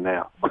any of it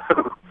now.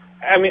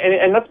 I mean,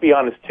 and let's be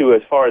honest too.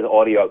 As far as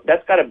audio,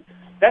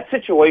 that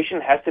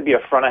situation has to be a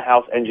front of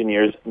house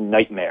engineer's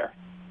nightmare.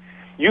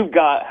 You've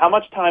got how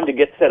much time to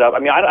get set up? I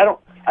mean, I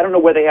don't know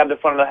where they have the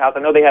front of the house. I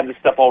know they have this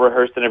stuff all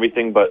rehearsed and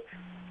everything, but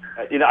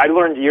I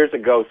learned years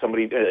ago.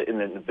 Somebody in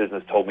the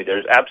business told me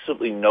there's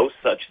absolutely no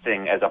such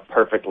thing as a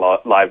perfect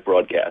live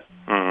broadcast.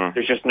 Mm-hmm.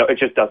 There's just it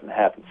just doesn't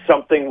happen.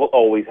 Something will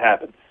always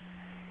happen.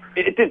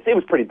 It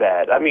was pretty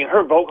bad. I mean,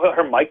 her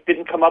mic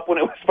didn't come up when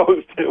it was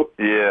supposed to.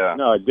 Yeah.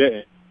 No, it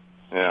didn't.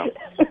 Yeah.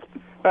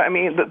 I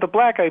mean, the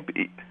Black Eyed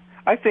Peas,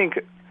 I think,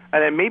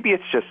 and maybe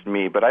it's just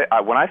me, but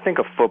I when I think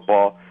of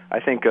football, I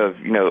think of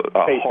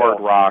hard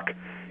rock,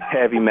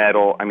 heavy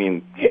metal. I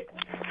mean,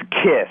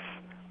 Kiss,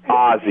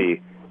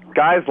 Ozzy,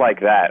 guys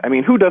like that. I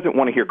mean, who doesn't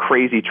want to hear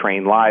Crazy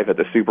Train live at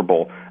the Super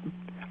Bowl?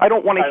 I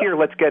don't want to hear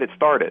Let's Get It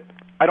Started.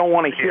 I don't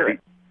want to hear it.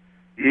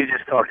 You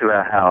just talked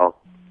about how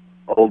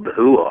old the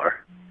Who are.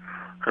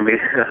 I mean,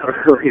 I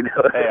don't really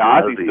know. Hey,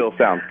 Ozzy still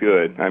sounds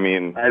good. I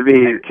mean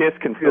Kiss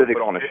can still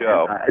put on a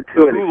show.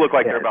 Who look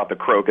like they're about to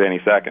croak at any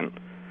second.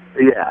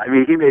 Yeah, I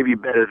mean, he may be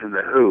better than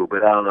the Who,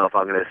 but I don't know if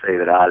I'm going to say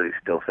that Ozzy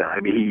still sounds. I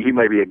mean, he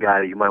might be a guy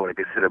that you might want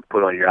to consider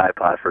put on your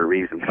iPod for a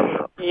reason coming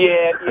up.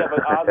 Yeah,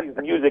 but Ozzy's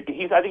music,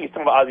 I think he's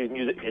talking about Ozzy's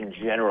music in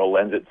general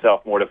lends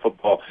itself more to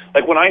football.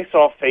 Like when I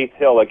saw Faith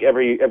Hill, like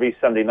every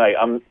Sunday night,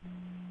 I'm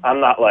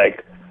not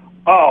like,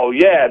 oh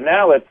yeah,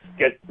 now let's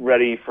get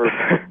ready for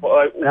football.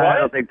 Like, no, I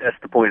don't think that's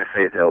the point of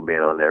Faith Hill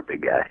being on there,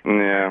 big guy.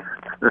 Yeah.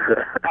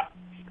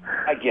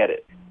 I get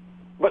it.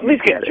 But at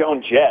least get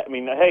Joan Jett. I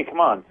mean, hey, come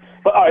on.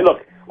 But all right, look,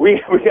 we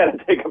got to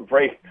take a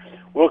break.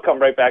 We'll come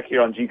right back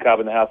here on G Cobb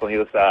in the House on the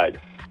other side.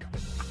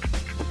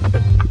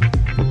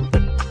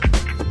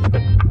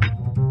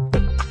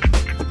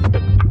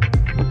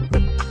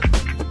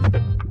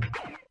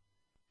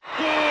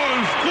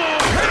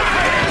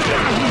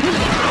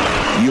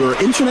 Your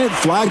internet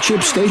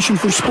flagship station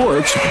for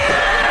sports.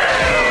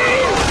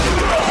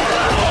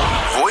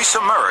 Voice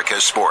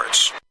America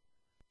Sports.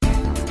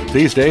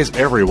 These days,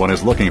 everyone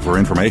is looking for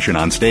information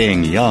on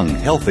staying young,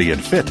 healthy,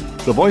 and fit.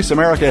 The Voice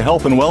America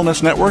Health and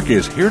Wellness Network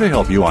is here to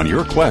help you on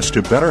your quest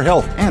to better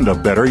health and a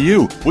better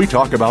you. We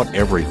talk about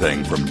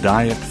everything from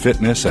diet,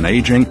 fitness, and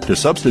aging to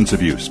substance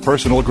abuse,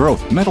 personal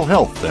growth, mental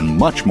health, and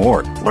much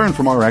more. Learn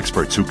from our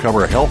experts who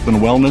cover health and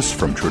wellness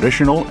from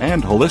traditional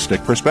and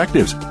holistic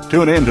perspectives.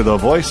 Tune in to the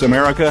Voice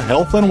America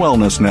Health and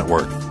Wellness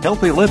Network.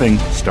 Healthy living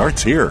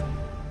starts here.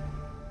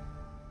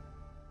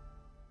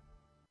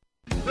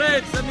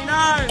 Red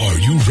 79.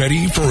 you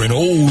ready for an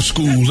old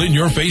school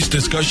in-your-face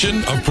discussion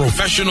of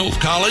professional,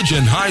 college,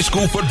 and high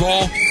school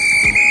football?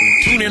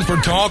 Tune in for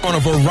talk on a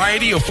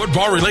variety of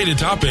football-related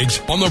topics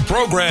on the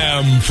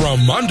program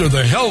From Under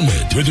the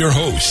Helmet with your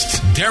hosts,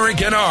 Derek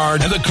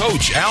Gennard and the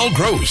coach, Al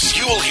Gross.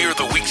 You will hear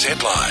the week's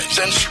headlines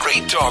and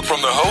straight talk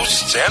from the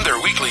hosts and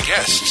their weekly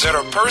guests that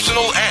are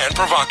personal and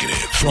provocative.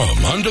 From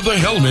Under the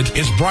Helmet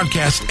is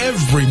broadcast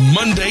every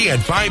Monday at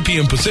 5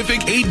 p.m.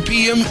 Pacific, 8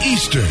 p.m.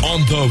 Eastern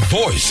on the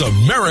Voice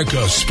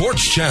America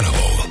Sports Channel.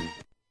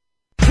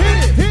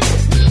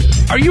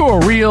 Are you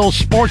a real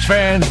sports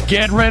fan?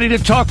 Get ready to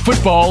talk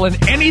football and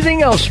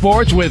anything else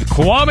sports with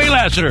Kwame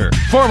Lassiter,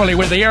 formerly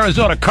with the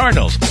Arizona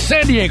Cardinals,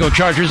 San Diego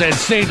Chargers, and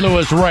St.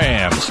 Louis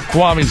Rams.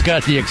 Kwame's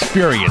got the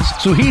experience,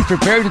 so he's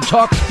prepared to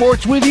talk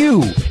sports with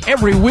you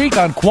every week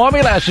on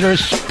Kwame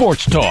Lassiter's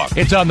Sports Talk.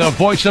 It's on the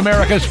Voice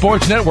America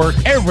Sports Network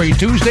every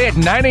Tuesday at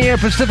 9 a.m.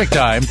 Pacific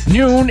Time,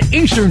 noon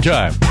Eastern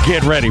Time.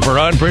 Get ready for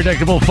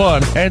unpredictable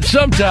fun and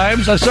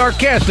sometimes a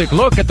sarcastic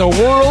look at the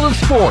world of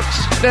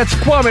sports. That's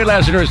Kwame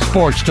Lassiter's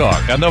Sports Talk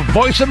on the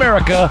Voice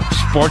America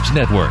Sports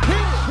Network.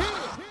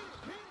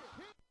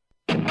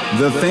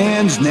 The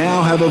fans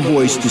now have a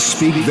voice to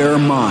speak their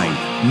mind.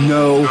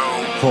 No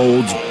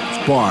holds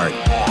barred.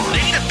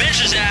 They need to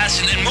bench his ass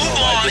and then move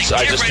on.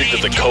 I just think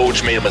that the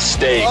coach made a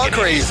mistake. All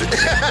crazy.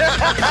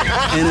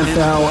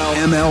 NFL,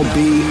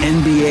 MLB,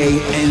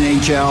 NBA,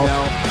 NHL.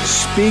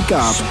 Speak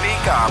up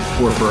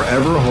or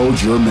forever hold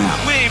your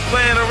mouth. We ain't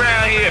playing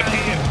around here.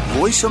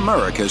 Voice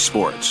America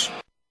Sports.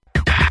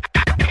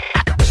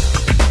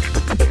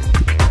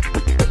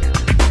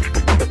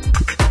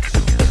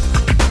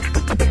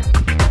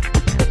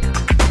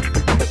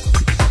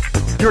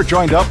 You're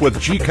joined up with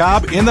G.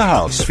 Cobb in the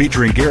House,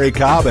 featuring Gary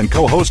Cobb and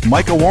co-host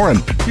Micah Warren.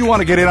 You want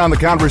to get in on the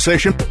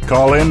conversation?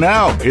 Call in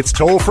now. It's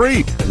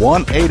toll-free.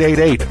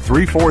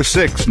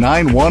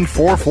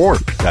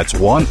 1-888-346-9144. That's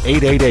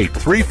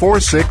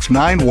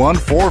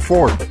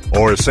 1-888-346-9144.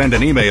 Or send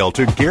an email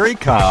to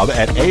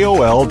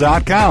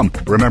GaryCobb@AOL.com.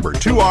 Remember,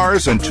 2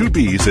 R's and 2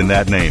 B's in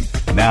that name.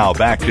 Now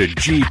back to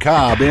G.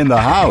 Cobb in the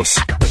House.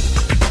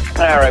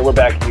 All right, we're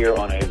back here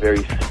on a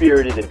very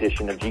spirited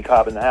edition of G.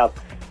 Cobb in the House.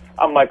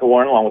 I'm Michael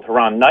Warren, along with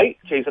Haran Knight,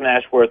 Jason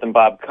Ashworth, and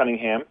Bob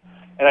Cunningham.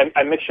 And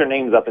I mix your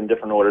names up in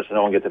different orders so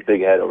no one gets a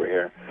big head over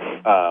here.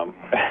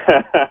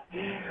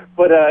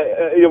 But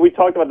we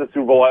talked about the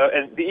Super Bowl,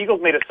 and the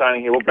Eagles made a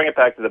signing here. We'll bring it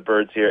back to the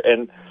Birds here.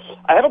 And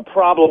I have a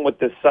problem with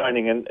this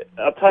signing, and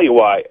I'll tell you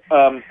why.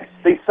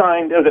 They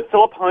signed, was it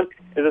Philip Hunt?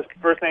 Is his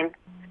first name?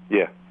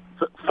 Yeah,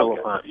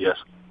 Philip Hunt, yes.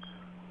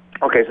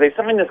 Okay, so they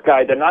signed this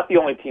guy. They're not the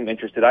only team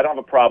interested. I don't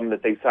have a problem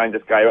that they signed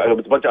this guy. There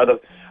was a bunch of other.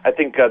 I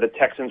think the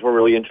Texans were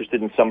really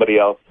interested in somebody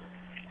else.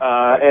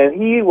 And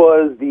he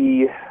was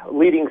the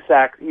leading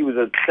sack. He was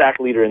a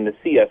sack leader in the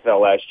CFL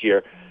last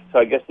year. So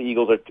I guess the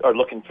Eagles are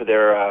looking for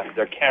their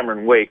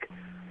Cameron Wake.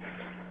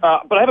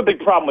 But I have a big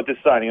problem with this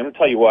signing. I'm going to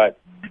tell you why.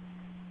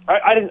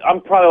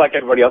 I'm probably like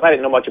everybody else. I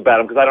didn't know much about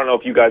him because I don't know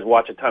if you guys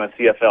watch a ton of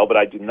CFL, but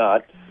I do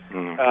not.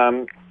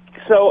 Mm-hmm.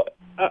 So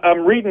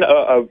I'm reading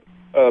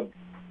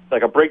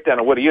like a breakdown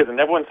of what he is,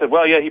 and everyone said,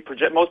 well, yeah,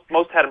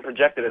 most had him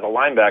projected as a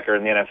linebacker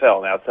in the NFL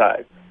and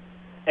outside.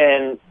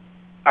 And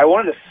I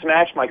wanted to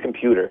smash my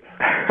computer.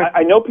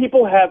 I know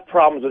people have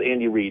problems with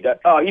Andy Reid.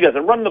 He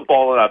doesn't run the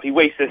ball enough. He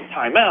wastes his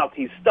timeouts.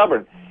 He's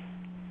stubborn.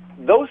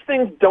 Those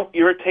things don't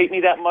irritate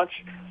me that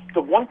much.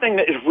 The one thing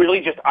that is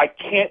really just I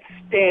can't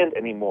stand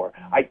anymore.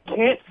 I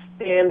can't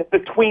stand the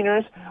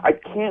tweeners. I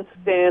can't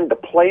stand the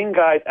playing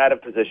guys out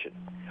of position.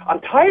 I'm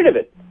tired of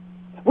it.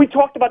 We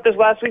talked about this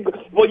last week.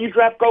 Well, you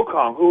draft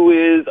Gokong, who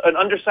is an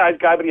undersized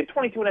guy, but he had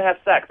 22 and a half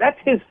sacks. That's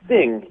his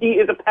thing. He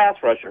is a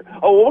pass rusher.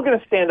 Oh, well, we're going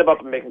to stand him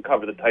up and make him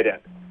cover the tight end.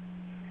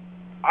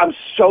 I'm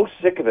so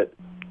sick of it.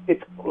 This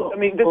is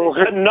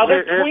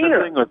another tweener. Here's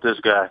the thing with this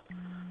guy.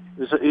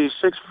 He's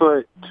 6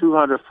 foot,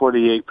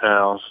 248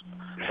 pounds.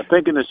 I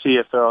think in the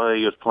CFL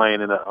he was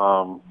playing in a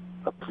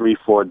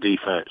 3-4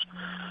 defense.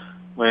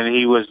 When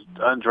he was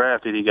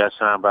undrafted, he got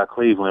signed by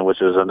Cleveland,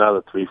 which is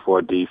another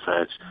 3-4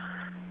 defense.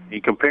 He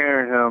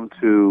compared him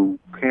to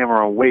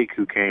Cameron Wake,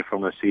 who came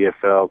from the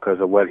CFL because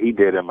of what he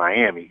did in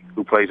Miami,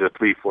 who plays a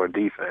 3-4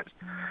 defense.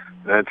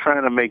 And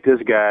trying to make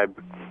this guy,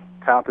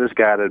 tout this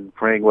guy to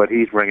bring what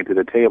he's bringing to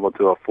the table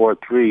to a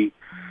 4-3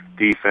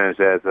 defense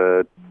as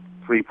a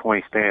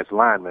 3-point stance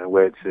lineman,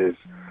 which is,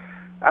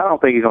 I don't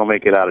think he's going to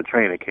make it out of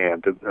training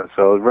camp.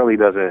 So it really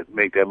doesn't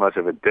make that much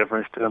of a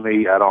difference to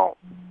me.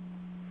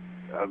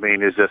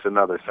 It's just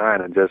another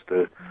signing just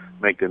to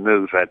make the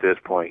news at this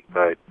point.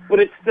 But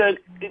it's the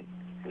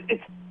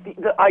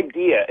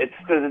idea. It's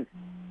the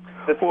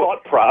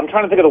thought process. I'm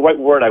trying to think of the right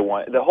word I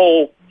want. Their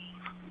whole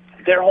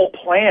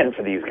plan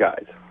for these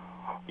guys.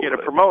 Yeah, they're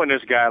promoting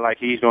this guy like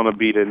he's going to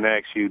be the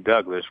next Hugh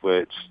Douglas,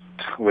 which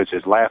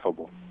is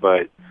laughable.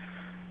 But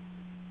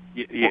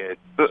yeah,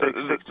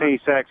 16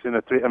 sacks in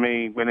the 3. I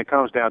mean, when it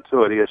comes down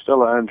to it, he's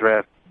still an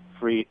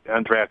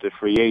undrafted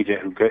free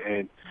agent who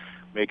couldn't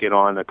make it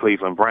on the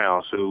Cleveland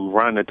Browns, who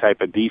run the type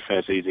of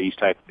defense he's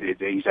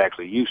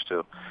actually used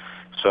to.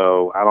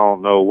 So I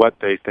don't know what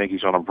they think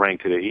he's going to bring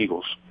to the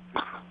Eagles.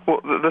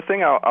 Well, the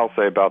thing I'll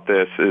say about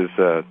this is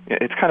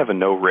it's kind of a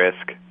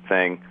no-risk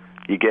thing.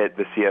 You get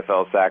the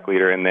CFL sack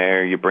leader in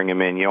there, you bring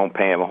him in, you don't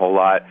pay him a whole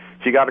lot.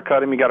 So you got to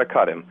cut him, you got to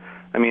cut him.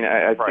 I mean,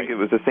 I think it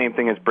was the same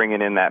thing as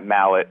bringing in that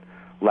Mallet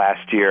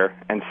last year,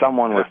 and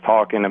someone was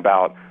talking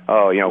about,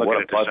 what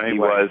a bust he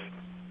was.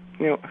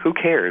 Who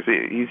cares?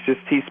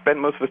 He spent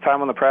most of his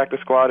time on the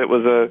practice squad.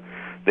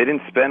 They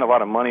didn't spend a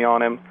lot of money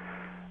on him.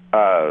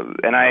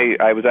 And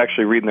I was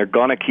actually reading they're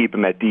going to keep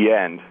him at the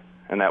end,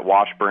 and that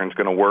Washburn's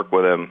going to work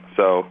with him.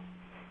 So,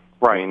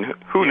 I mean,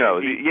 who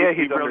knows? He's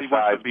really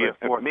undersized,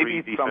 but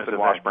maybe it's something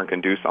Washburn can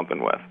do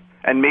something with.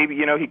 And maybe,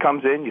 he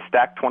comes in, you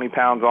stack 20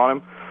 pounds on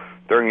him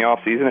during the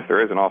off-season, if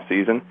there is an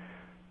off-season,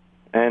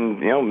 and,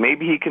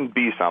 maybe he can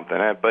be something.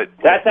 But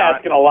that's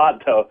asking a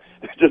lot, though,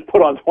 just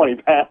put on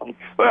 20 pounds.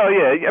 Well,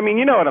 yeah, I mean,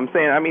 you know what I'm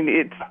saying. I mean,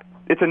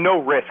 it's a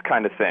no-risk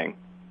kind of thing.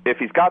 If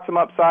he's got some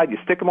upside, you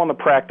stick him on the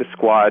practice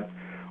squad,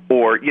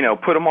 or,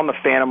 put him on the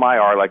Phantom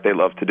IR like they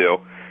love to do,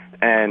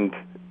 and,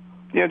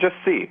 just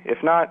see.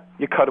 If not,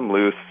 you cut him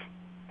loose.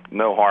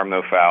 No harm,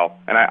 no foul.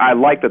 And I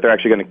like that they're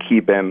actually going to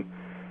keep him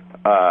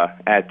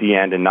at the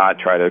end and not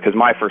try to, because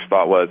my first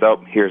thought was,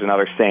 here's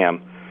another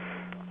Sam.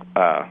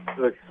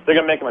 They're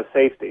going to make him a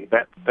safety.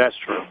 That's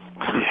true.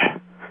 Yeah.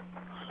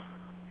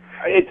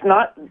 It's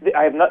not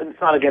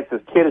against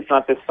this kid. It's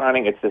not this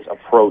signing. It's this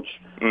approach.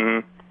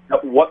 Mm-hmm.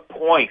 At what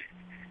point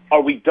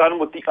are we done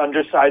with the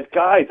undersized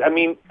guys? I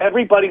mean,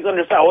 everybody's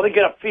undersized. Oh, they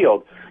get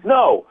upfield.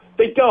 No,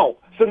 they don't.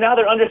 So now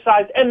they're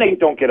undersized and they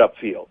don't get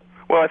upfield.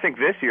 Well, I think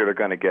this year they're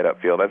going to get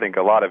upfield. I think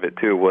a lot of it,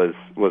 too, was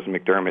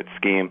McDermott's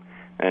scheme,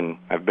 and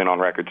I've been on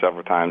record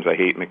several times. I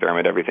hate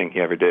McDermott, everything he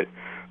ever did.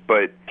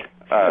 But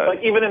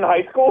like even in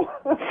high school?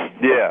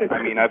 Yeah,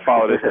 I mean, I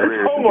followed his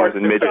career since he was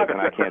in midget,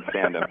 and I can't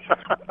stand him.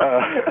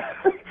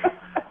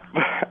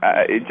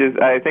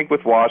 I think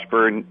with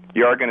Washburn,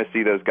 you are going to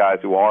see those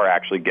guys who are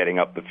actually getting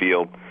up the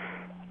field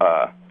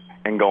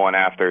and going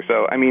after.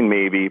 So, I mean,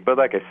 maybe. But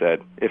like I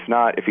said, if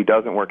not, if he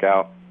doesn't work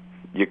out,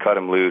 you cut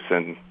him loose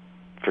and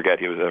forget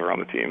he was ever on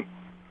the team.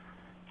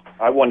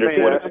 I wonder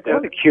to what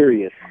extent.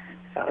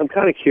 I'm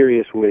kind of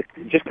curious with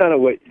just kind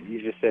of what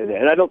you just said,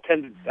 and I don't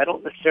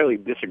necessarily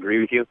disagree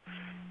with you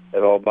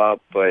at all, Bob.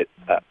 But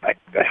to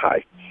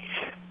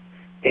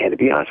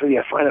be honest with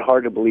you, I find it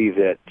hard to believe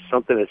that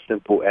something as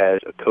simple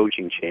as a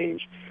coaching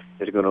change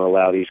is going to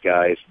allow these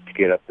guys to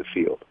get up the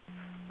field.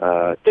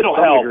 It'll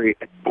help.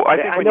 Well, I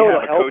think when you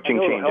have a coaching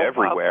change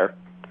everywhere.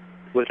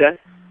 What's that?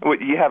 Well,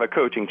 you have a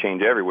coaching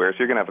change everywhere, so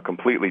you're going to have a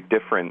completely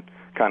different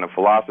kind of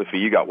philosophy.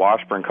 You got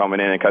Washburn coming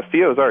in, and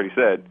Castillo's already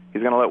said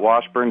he's going to let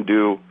Washburn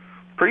do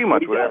pretty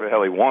much whatever the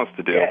hell he wants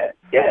to do.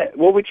 Yeah.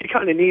 Well, which he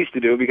kind of needs to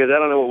do, because I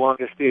don't know what Juan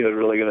Castillo is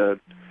really going to.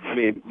 I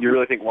mean, you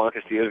really think Juan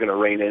Castillo is going to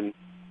rein in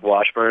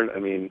Washburn? I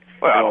mean,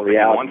 well, I don't think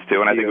he wants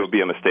to, and I think it would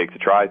be a mistake to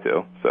try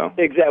to. So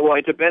exactly. Well,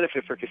 it's a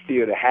benefit for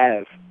Castillo to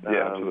have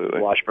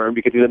Washburn,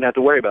 because he doesn't have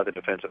to worry about the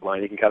defensive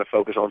line. He can kind of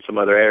focus on some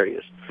other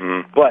areas.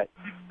 Mm-hmm. But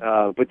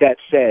that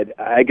said,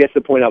 I guess the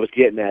point I was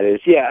getting at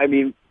is, I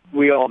mean,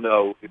 we all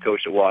know the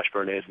coach that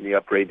Washburn is and the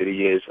upgrade that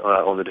he is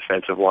on the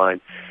defensive line.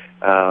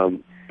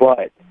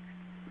 But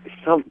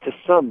to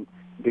some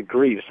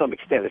degree, to some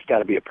extent, it's got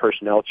to be a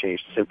personnel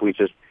change to simply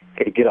just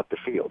get up the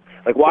field.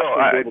 Like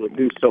Washburn's able to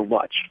do so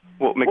much.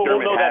 Well,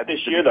 McDermott had the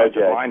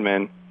defensive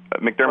lineman.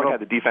 McDermott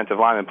had the defensive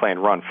lineman playing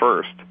run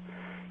first.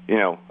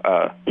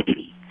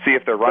 See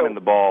if they're running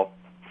the ball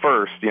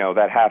first.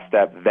 That half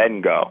step, then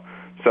go.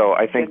 So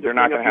I think they're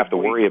not going to have to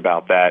worry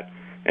about that,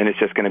 and it's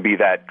just going to be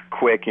that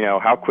quick.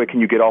 How quick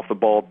can you get off the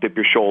ball, dip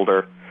your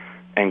shoulder,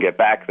 and get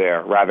back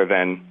there, rather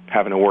than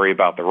having to worry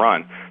about the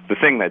run. The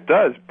thing that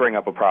does bring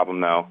up a problem,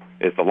 though,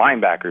 is the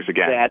linebackers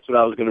again. That's what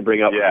I was going to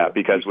bring up. Yeah,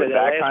 because with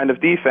that kind of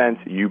defense,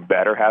 you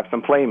better have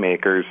some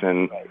playmakers.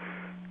 And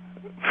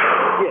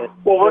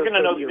well, we're going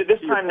to know this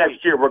time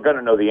next year. We're going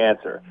to know the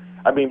answer.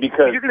 I mean,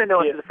 because you're going to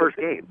know after the first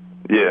game.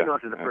 Yeah. You're going to know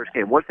after the first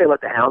game. Once they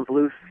let the hounds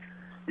loose,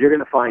 you're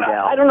going to find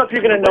out. I don't know if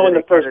you're going to know in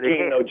the first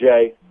game, though,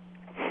 Jay.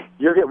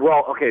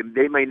 Okay,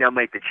 they may not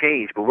make the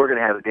change, but we're going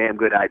to have a damn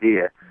good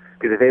idea.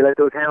 Because if they let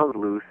those hounds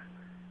loose,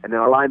 and then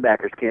our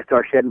linebackers can't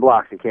start shedding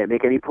blocks and can't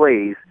make any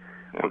plays,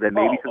 well, then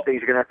maybe some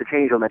things are going to have to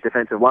change on that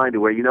defensive line to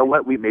where, you know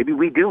what, maybe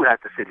we do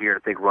have to sit here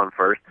and think run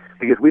first,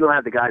 because we don't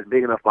have the guys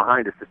big enough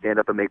behind us to stand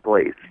up and make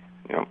plays.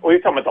 Yeah. Well,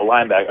 you're talking about the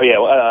linebacker. Oh, yeah,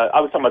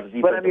 I was talking about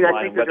the defensive line. But I mean,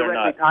 I think they're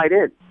directly tied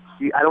in.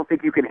 I don't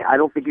think you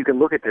can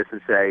look at this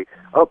and say,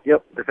 oh,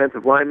 yep,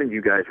 defensive linemen,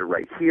 you guys are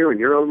right here in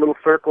your own little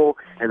circle,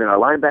 and then our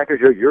linebackers,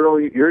 you're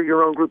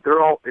your own group.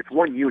 It's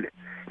one unit,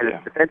 and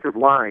it's defensive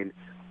line.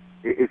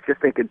 It's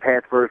just they can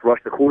pass first,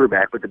 rush the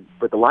quarterback, but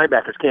the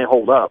linebackers can't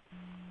hold up.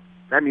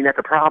 I mean, that's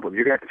a problem.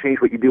 You're going to have to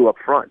change what you do up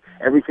front.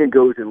 Everything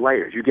goes in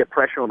layers. You get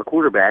pressure on the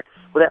quarterback.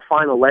 Well, that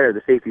final layer,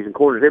 the safeties and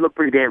corners, they look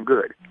pretty damn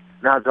good.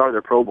 Odds are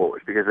they're Pro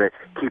Bowlers because they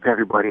keep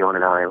everybody on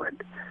an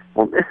island.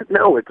 Well,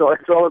 no, it's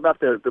all about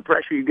the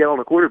pressure you get on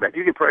the quarterback.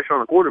 You get pressure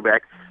on the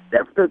quarterback,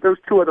 those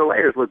two other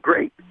layers look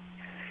great.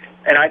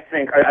 And I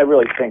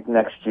really think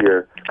next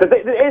year, because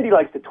Andy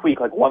likes to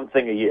tweak like one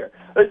thing a year.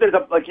 There's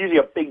usually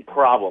a big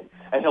problem,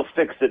 and he'll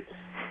fix it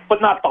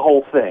but not the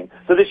whole thing.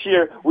 So this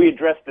year we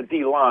addressed the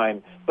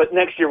D-line, but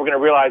next year we're going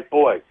to realize,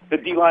 boy, the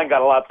D-line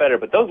got a lot better.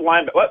 But those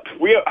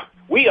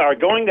we are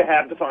going to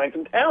have to find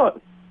some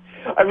talent.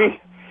 I mean,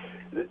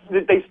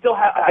 they still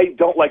have. I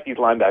don't like these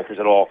linebackers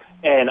at all,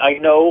 and I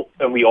know,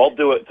 and we all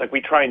do it. It's like we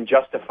try and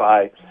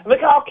justify. I'm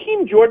like, oh,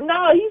 Keem Jordan,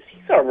 no,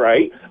 he's all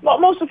right.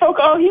 Most of the folk,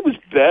 oh, he was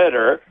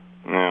better.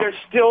 Yeah. They're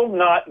still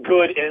not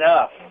good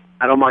enough.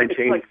 I don't mind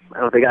Chaney. I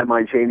don't think I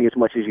mind Chaney as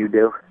much as you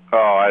do.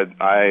 Oh,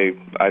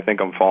 I think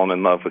I'm falling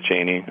in love with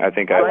Chaney. I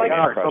think I like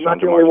I'm not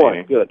the only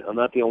one. Good. I'm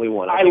not the only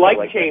one. I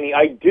like Chaney.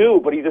 I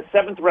do, but he's a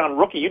 7th-round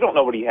rookie. You don't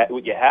know what you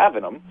have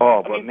in him.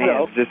 Oh, but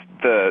man, just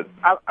the.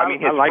 I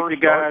like the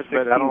guys,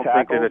 but I don't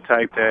think they're the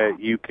type that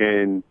you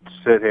can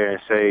sit here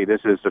and say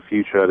this is the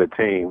future of the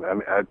team. I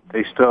mean,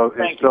 there's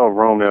still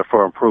room there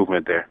for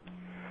improvement there.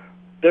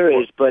 There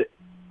is, but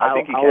I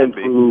think I'll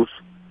improve.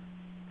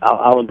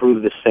 I'll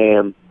improve the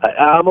Sam.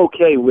 I'm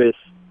okay with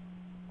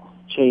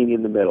Chaney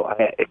in the middle.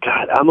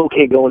 I'm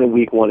okay going in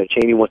week 1 if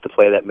Chaney wants to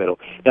play that middle.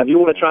 Now, if you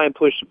want to try and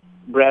push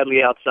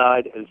Bradley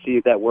outside and see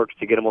if that works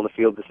to get him on the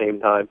field at the same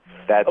time,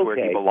 that's where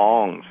he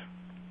belongs.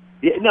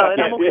 Yeah, no,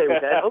 and I'm okay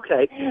with that.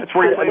 Okay, that's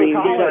where he's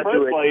got to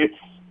do it.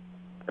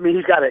 I mean,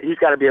 he's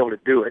got to be able to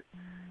do it.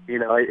 You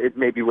know, it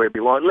may be where it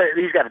belongs.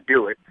 He's got to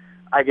do it.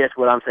 I guess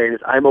what I'm saying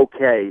is I'm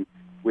okay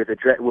with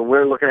when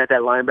we're looking at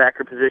that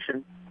linebacker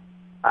position.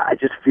 I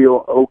just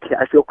feel okay.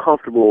 I feel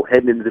comfortable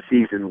heading into the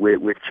season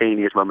with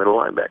Chaney as my middle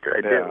linebacker.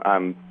 I do.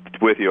 I'm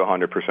with you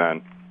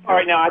 100%. All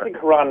right, now I think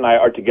Haran and I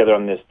are together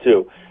on this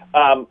too.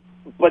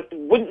 But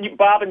wouldn't you,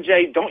 Bob and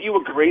Jay, don't you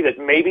agree that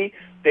maybe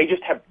they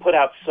just have put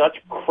out such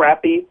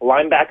crappy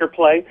linebacker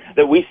play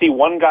that we see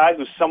one guy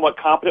who's somewhat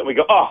competent and we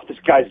go, oh, this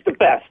guy's the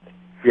best.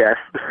 Yes.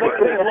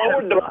 They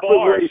lowered the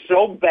bar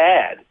so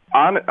bad.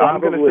 I'm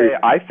going to say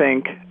I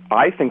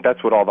think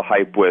that's what all the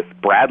hype with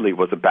Bradley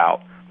was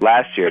about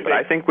last year, but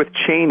I think with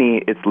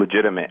Chaney, it's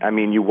legitimate. I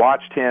mean, you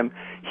watched him.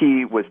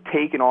 He was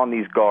taking on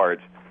these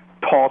guards,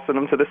 tossing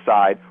them to the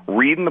side,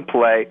 reading the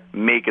play,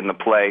 making the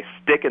play,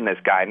 sticking this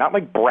guy. Not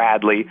like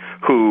Bradley,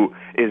 who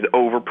is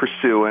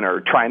over-pursuing or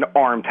trying to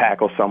arm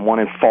tackle someone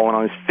and falling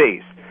on his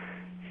face.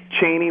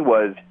 Chaney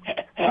was,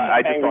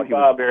 I just thought he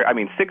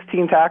was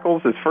 16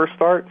 tackles his first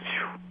start.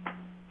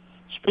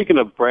 Speaking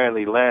of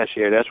Bradley last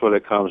year, that's what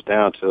it comes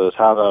down to, is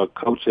how the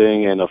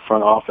coaching and the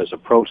front office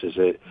approaches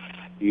it.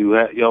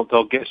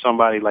 They'll get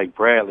somebody like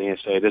Bradley and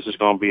say this is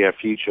going to be our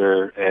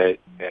future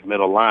at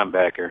middle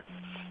linebacker,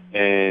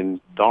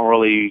 and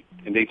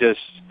they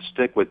just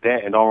stick with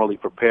that and don't really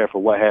prepare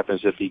for what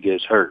happens if he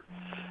gets hurt.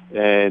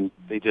 And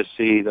they just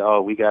see,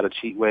 we got a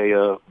cheap way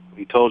of.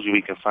 We told you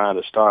we can find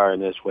a star in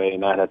this way and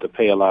not have to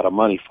pay a lot of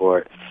money for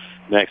it.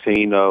 Next thing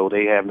you know,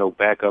 they have no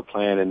backup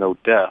plan and no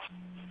depth.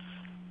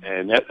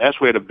 And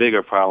that's where the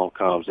bigger problem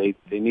comes. They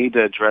need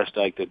to address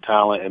like the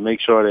talent and make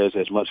sure there's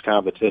as much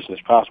competition as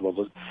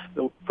possible.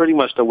 But pretty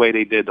much the way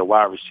they did the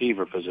wide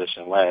receiver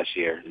position last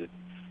year.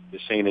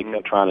 You're seeing they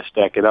kept trying to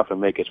stack it up and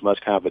make as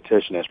much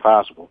competition as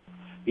possible,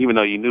 even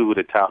though you knew who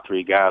the top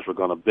 3 guys were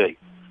going to be.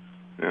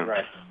 Yeah.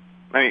 Right.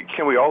 I mean,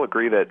 can we all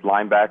agree that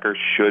linebackers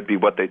should be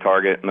what they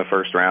target in the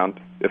first round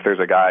if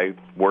there's a guy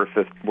worth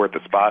the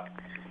spot?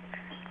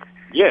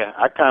 Yeah,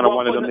 I kind of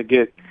wanted them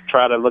to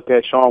try to look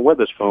at Sean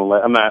Witherspoon.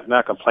 I'm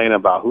not complaining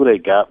about who they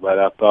got, but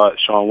I thought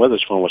Sean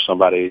Witherspoon was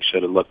somebody they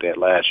should have looked at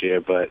last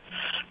year. But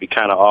we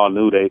kind of all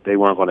knew they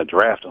weren't going to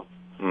draft him.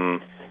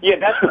 Mm. Yeah,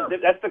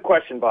 that's the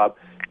question, Bob.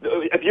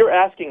 If you're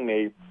asking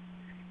me,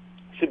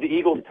 should the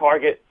Eagles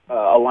target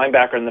a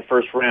linebacker in the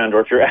first round, or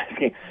if you're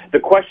asking the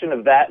question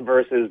of that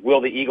versus will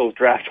the Eagles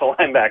draft a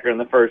linebacker in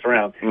the first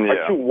round,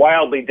 are two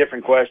wildly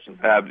different questions.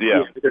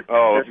 Yeah.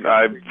 Oh,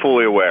 I'm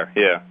fully aware.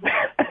 Yeah.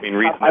 I mean,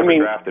 Reed's never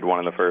drafted one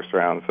in the first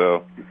round,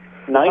 so.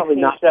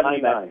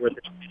 1979 was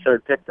the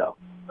 3rd pick, though.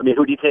 I mean,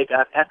 who do you take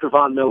after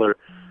Von Miller?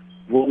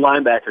 What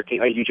linebacker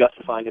are you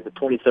justifying at the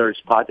 23rd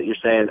spot that you're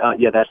saying,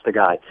 yeah, that's the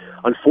guy?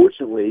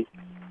 Unfortunately,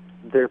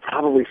 they're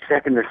probably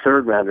 2nd or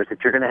 3rd rounders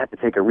that you're going to have to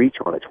take a reach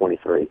on at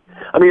 23.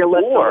 I mean,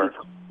 unless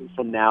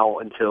from now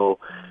until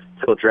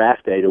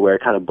draft day to where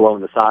it kind of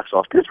blowing the socks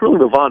off. Because it's really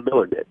what Von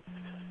Miller did.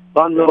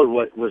 Von Miller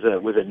was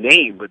a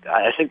name, but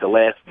I think the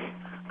last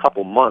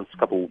couple months,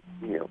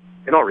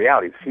 in all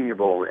reality, the Senior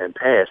Bowl and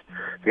past,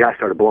 the guy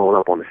started blowing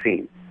up on the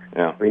scene.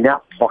 Yeah. I mean,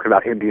 now talking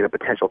about him being a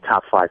potential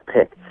top 5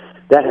 pick.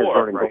 That has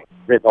Vernon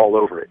written all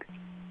over it.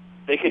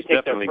 They could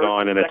take their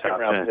first and second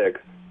round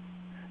picks.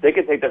 They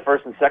could take their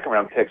first and second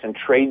round picks and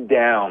trade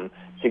down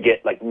to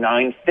get like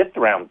 9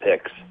 fifth-round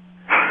picks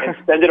and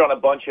spend it on a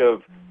bunch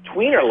of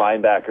tweener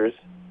linebackers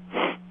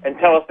and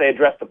tell us they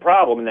addressed the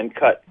problem and then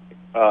cut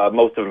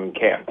most of them in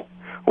camp.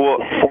 Well,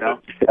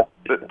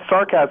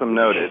 sarcasm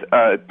noted.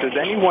 Does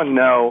anyone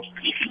know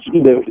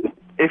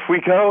if we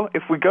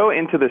go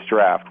into this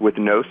draft with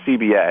no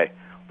CBA,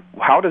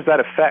 how does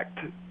that affect?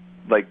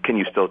 Like, can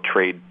you still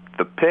trade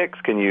the picks?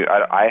 Can you?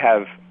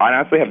 I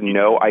honestly have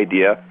no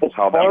idea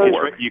how that will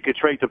work. You could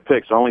trade the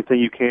picks. The only thing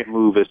you can't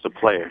move is the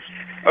players.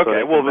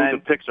 Okay, so move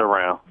the picks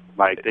around.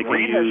 Like they can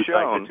Reed has use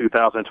shown, like the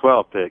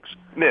 2012 picks.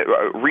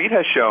 Reed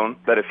has shown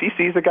that if he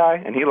sees a guy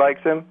and he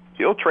likes him,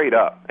 he'll trade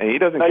up, and he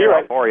doesn't care you're how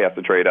right. far he has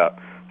to trade up.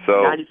 So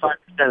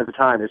 95% of the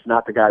time, it's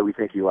not the guy we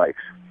think he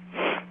likes.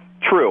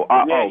 true.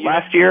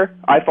 Last year,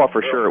 I thought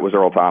for sure it was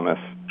Earl Thomas.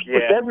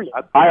 Yeah.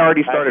 I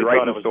already started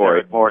writing the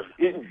story.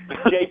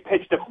 Jay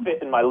pitched a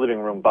fit in my living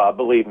room, Bob.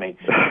 Believe me.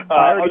 I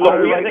already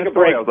started we gotta writing take the a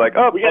break. story. I was like,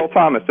 Earl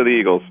Thomas to the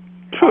Eagles.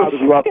 I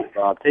would love it,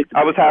 Bob.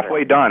 I was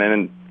halfway done,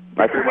 and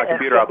I threw my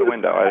computer out the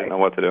window. I didn't know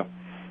what to do. All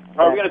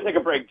right, we're going to take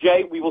a break.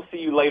 Jay, we will see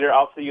you later.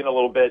 I'll see you in a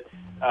little bit.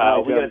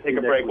 We're going to take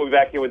a break. We'll be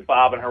back here with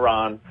Bob and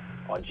Haran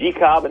on G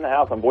Cobb in the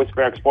house on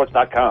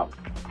VoiceAmericaSports.com.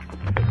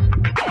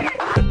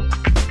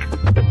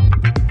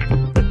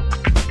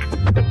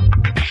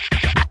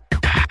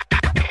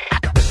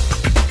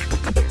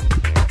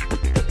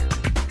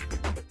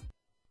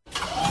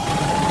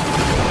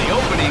 The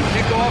opening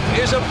kickoff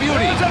is a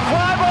beauty. There's a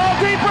fly ball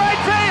deep right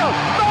field.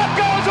 Back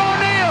goes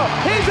O'Neal.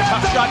 He's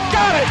at the shot.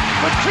 Got it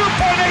with 2.8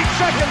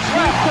 seconds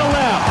left. To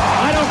left.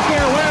 I don't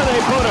care where they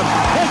put him.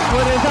 This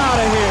one is out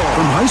of here.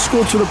 From high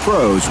school to the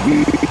pros,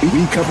 we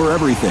cover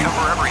everything.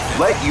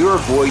 Let your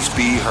voice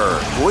be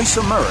heard. Voice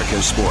America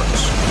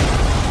Sports.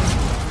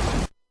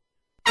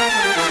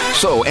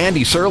 So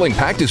Andy Serling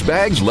packed his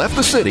bags, left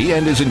the city,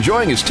 and is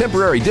enjoying his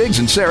temporary digs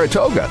in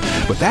Saratoga.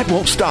 But that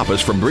won't stop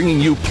us from bringing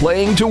you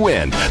Playing to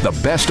Win, the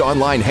best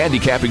online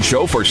handicapping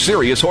show for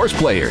serious horse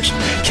players.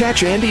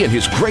 Catch Andy and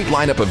his great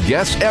lineup of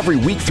guests every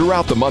week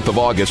throughout the month of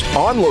August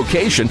on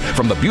location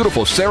from the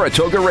beautiful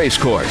Saratoga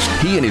Racecourse.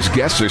 He and his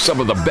guests are some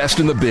of the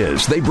best in the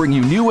biz. They bring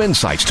you new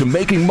insights to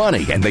making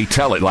money, and they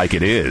tell it like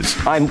it is.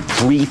 I'm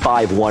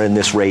 3-5-1 in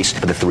this race,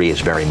 but the 3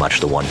 is very much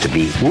the one to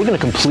beat. We're going to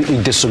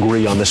completely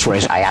disagree on this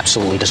race. I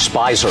absolutely despise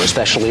her,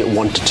 especially at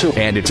 1-2.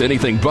 And it's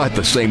anything but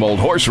the same old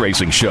horse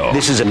racing show.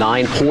 This is a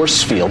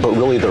 9-horse field, but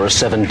really there are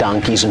 7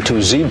 donkeys and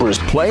 2 zebras.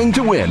 Playing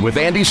to Win with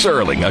Andy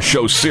Serling, a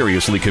show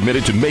seriously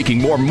committed to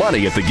making more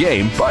money at the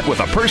game, but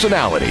with a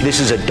personality. This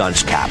is a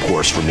dunce cap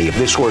horse for me. If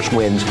this horse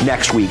wins,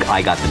 next week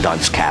I got the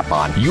dunce cap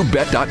on.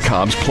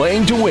 YouBet.com's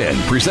Playing to Win,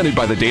 presented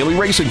by the Daily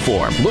Racing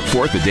Form. Look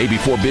for it the day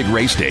before big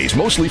race days,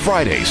 mostly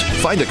Fridays.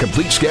 Find a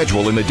complete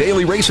schedule in the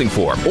Daily Racing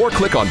Form or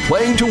click on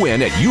Playing to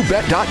Win at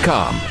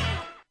YouBet.com.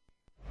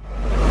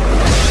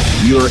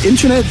 Your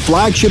internet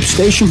flagship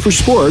station for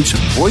sports,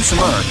 Voice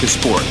America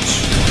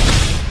Sports.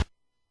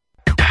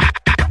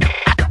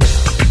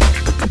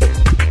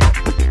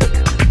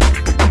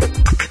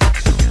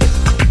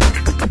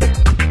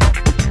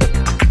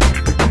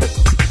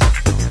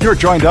 You're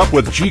joined up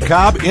with G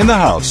Cobb in the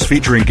house,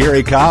 featuring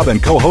Gary Cobb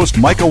and co-host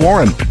Micah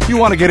Warren. You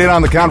want to get in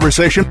on the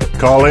conversation?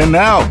 Call in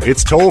now.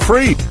 It's toll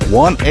free.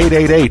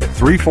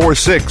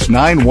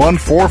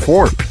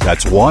 1-888-346-9144.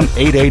 That's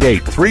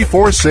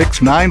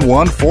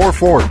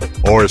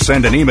 1-888-346-9144. Or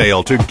send an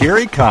email to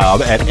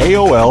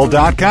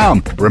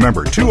GaryCobb@AOL.com.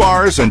 Remember, 2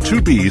 R's and 2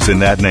 B's in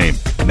that name.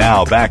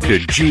 Now back to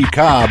G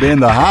Cobb in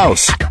the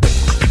house.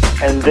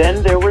 And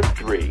then there were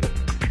 3.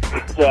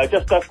 It's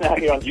just us now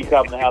here on G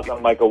Cobb in the house.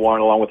 I'm Michael Warren,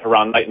 along with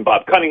Haran Knight and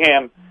Bob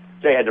Cunningham.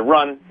 Jay had to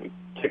run. We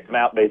kicked him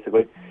out,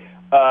 basically.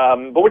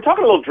 But we're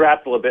talking a little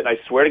draft a little bit, and I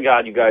swear to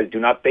God, you guys, do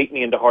not bait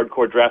me into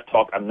hardcore draft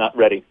talk. I'm not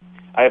ready.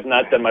 I have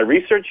not done my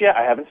research yet.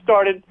 I haven't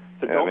started,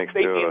 so don't bait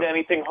me into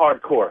anything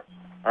hardcore.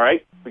 All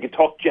right? We can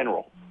talk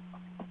general.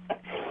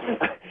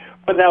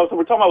 But now, so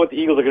we're talking about what the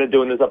Eagles are going to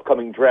do in this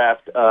upcoming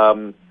draft,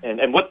 and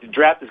what the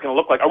draft is going to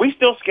look like. Are we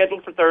still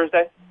scheduled for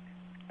Thursday?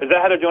 Is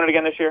that how they're doing it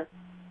again this year?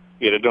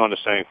 Yeah, they're doing the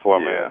same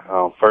format.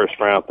 First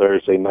round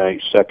Thursday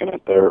night, second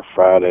and third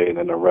Friday, and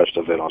then the rest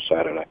of it on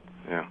Saturday.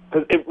 Yeah,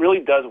 because it really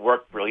does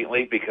work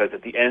brilliantly. Because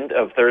at the end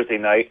of Thursday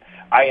night,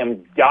 I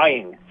am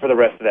dying for the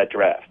rest of that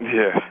draft.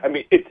 Yeah, I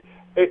mean it's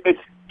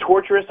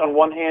torturous on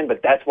one hand,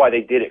 but that's why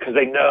they did it, because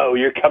they know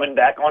you're coming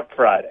back on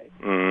Friday.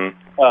 Mm-hmm.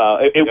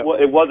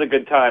 It was a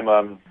good time.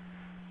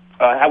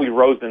 Howie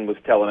Roseman was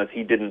telling us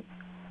he didn't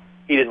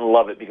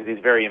love it because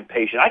he's very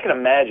impatient. I can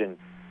imagine.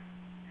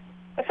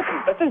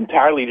 That's an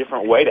entirely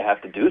different way to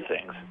have to do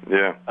things.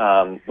 Yeah.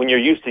 When you're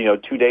used to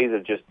 2 days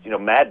of just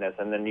madness,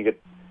 and then you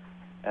get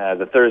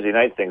the Thursday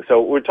night thing.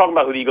 So we're talking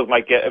about who the Eagles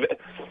might get.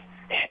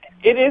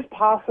 It is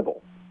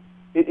possible.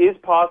 It is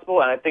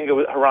possible, and I think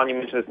Haran, you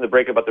mentioned this in the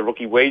break about the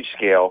rookie wage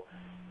scale.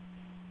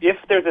 If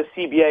there's a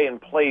CBA in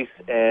place,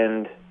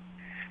 and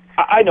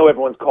I know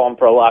everyone's calling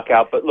for a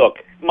lockout, but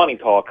look, money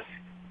talks.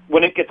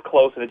 When it gets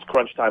close and it's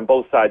crunch time,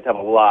 both sides have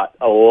a lot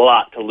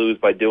to lose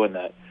by doing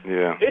that.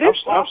 Yeah,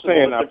 I'm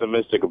staying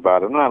optimistic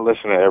about it. I'm not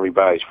listening to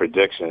everybody's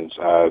predictions.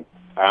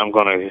 I'm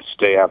going to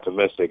stay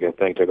optimistic and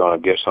think they're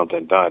going to get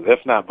something done.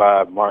 If not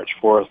by March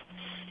 4th,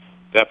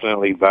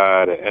 definitely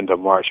by the end of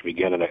March,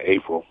 beginning of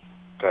April,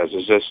 because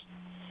it's just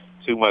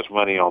too much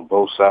money on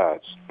both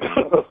sides.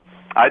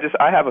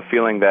 I have a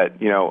feeling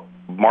that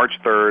March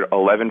 3rd,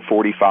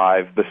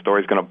 11:45, the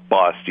story's going to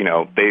bust.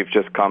 They've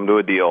just come to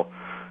a deal.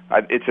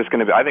 It's just going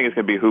to be. I think it's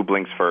going to be who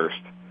blinks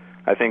first.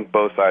 I think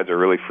both sides are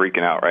really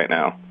freaking out right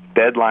now.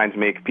 Deadlines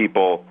make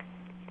people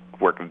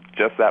work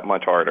just that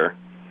much harder.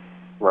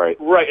 Right,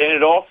 and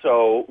it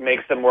also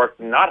makes them work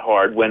not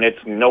hard when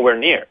it's nowhere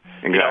near.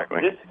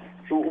 Exactly.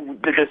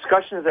 the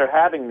discussions they're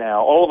having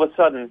now, all of a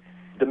sudden,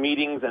 the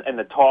meetings and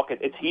the talk,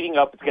 it's heating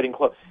up, it's getting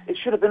close. It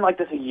should have been like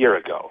this a year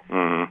ago.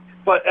 Mm-hmm.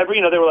 But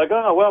they were like,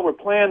 oh, well,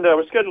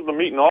 we're scheduled to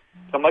meet in August.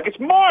 I'm like, it's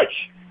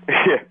March!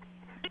 Yeah.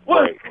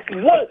 What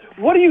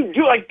do you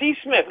do? Like, D.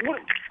 Smith,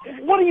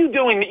 what are you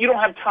doing that you don't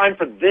have time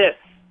for this?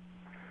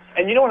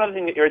 And you know another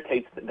thing that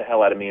irritates the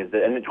hell out of me is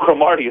that, and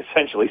Cromartie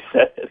essentially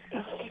said it,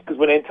 because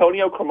when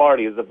Antonio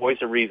Cromartie is the voice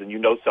of reason, you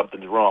know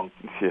something's wrong.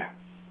 Yeah.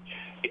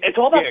 It's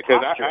all about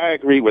because posture. I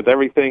agree with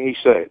everything he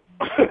said.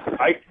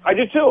 I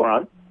do too,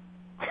 Ron.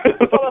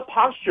 It's all about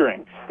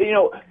posturing.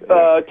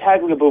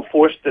 Tagliabue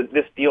forced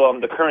this deal on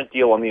the current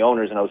deal on the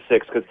owners in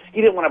 2006 because he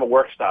didn't want to have a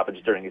work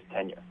stoppage during his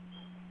tenure.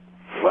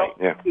 Well,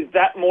 is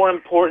that more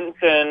important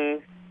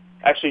than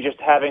actually just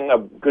having a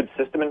good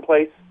system in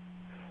place?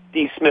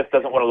 D. Smith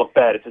doesn't want to look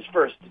bad. It's his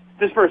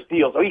first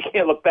deal, so he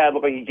can't look bad.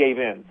 Look like he gave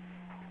in.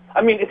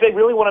 I mean, if they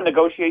really want to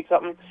negotiate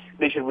something,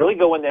 they should really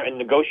go in there and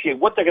negotiate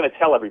what they're going to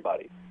tell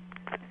everybody.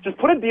 Just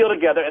put a deal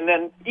together, and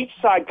then each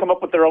side come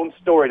up with their own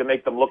story to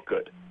make them look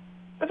good.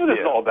 That's what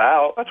it's all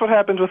about. That's what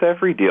happens with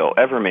every deal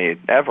ever made,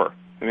 ever.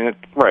 I mean,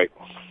 right.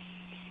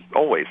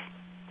 Always.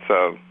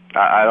 So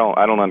I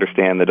don't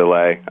understand the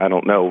delay. I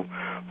don't know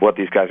what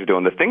these guys are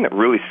doing. The thing that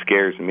really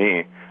scares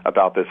me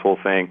about this whole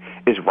thing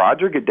is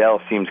Roger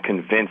Goodell seems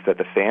convinced that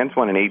the fans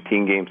want an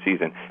 18-game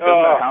season.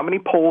 Doesn't matter how many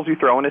polls you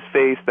throw in his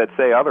face that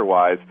say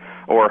otherwise,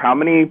 or how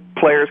many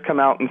players come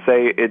out and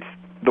say it's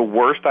the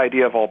worst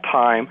idea of all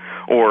time,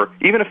 or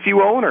even a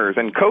few owners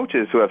and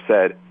coaches who have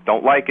said,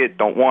 don't like it,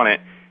 don't want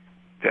it.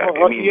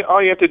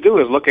 All you have to do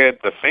is look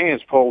at the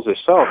fans' polls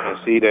itself and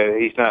see that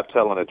he's not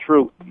telling the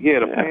truth. Yeah,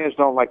 the fans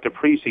don't like the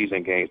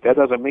preseason games. That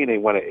doesn't mean they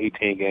want an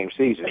 18-game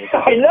season.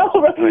 I know.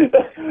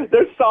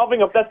 They're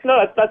solving up. That's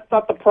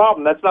not the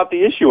problem. That's not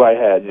the issue I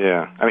had.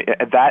 Yeah. I mean,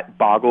 that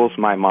boggles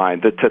my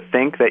mind, to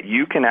think that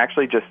you can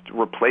actually just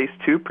replace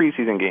 2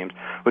 preseason games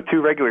with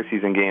 2 regular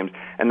season games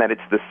and that it's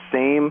the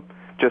same,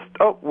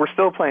 we're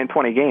still playing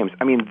 20 games.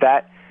 I mean,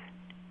 that...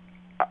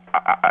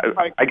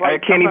 I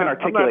can't even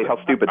articulate how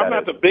stupid that is. I'm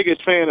not the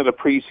biggest fan of the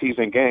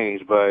preseason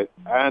games, but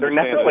I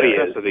understand the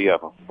necessity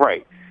of them.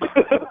 Right.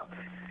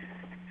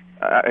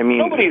 I mean,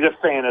 nobody's a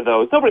fan of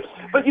those. Nobody.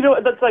 But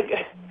that's like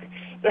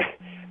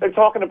they're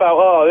talking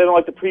about. They don't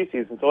like the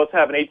preseason, so let's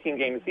have an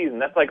 18-game season.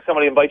 That's like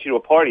somebody invites you to a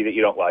party that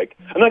you don't like.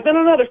 I'm like,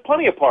 no. There's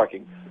plenty of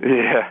parking.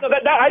 Yeah. No,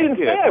 I didn't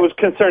say I was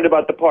concerned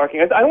about the parking.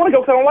 I don't want to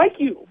go because I don't like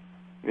you.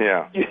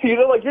 Yeah. You're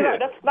not.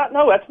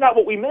 That's not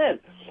what we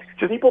meant.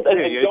 People don't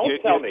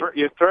tell me.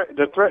 You're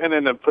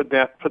threatening to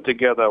put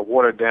together a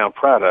watered down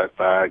product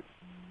by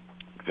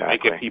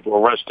making people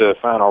rush to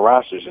final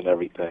rosters and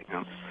everything.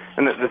 Yeah.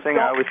 And the thing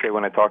I always say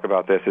when I talk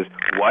about this is,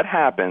 what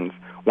happens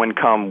when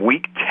come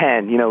week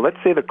 10? Let's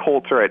say the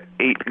Colts are at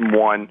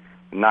 8-1,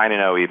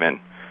 9-0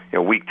 even.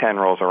 Week 10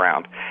 rolls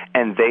around,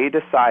 and they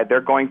decide they're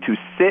going to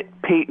sit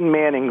Peyton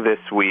Manning this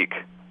week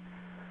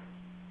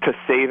to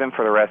save him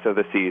for the rest of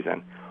the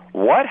season.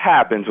 What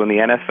happens when the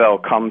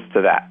NFL comes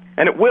to that?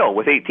 And it will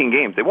with 18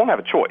 games. They won't have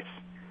a choice.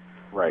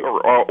 Right.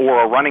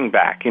 Or a running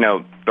back.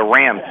 The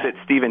Rams sit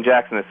Steven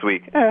Jackson this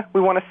week.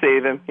 We want to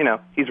save him.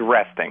 He's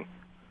resting.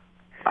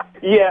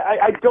 Yeah,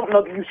 I don't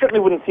know. You certainly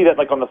wouldn't see that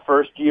like on the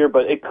first year,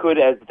 but it could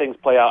as things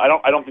play out.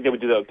 I don't think they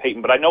would do that with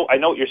Peyton, but I know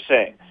what you're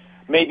saying.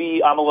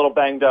 Maybe I'm a little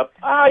banged up.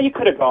 You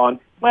could have gone.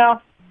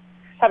 Well,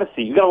 have a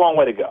seat. You got a long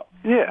way to go.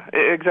 Yeah,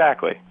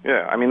 exactly.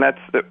 Yeah, I mean that's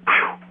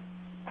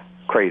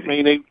crazy.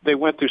 I mean, they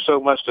went through so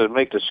much to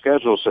make the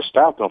schedules to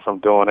stop them from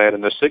doing that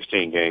in the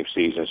 16-game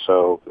season,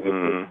 so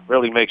it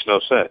really makes no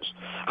sense.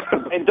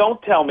 And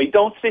don't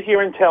sit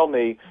here and tell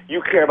me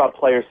you care about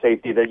player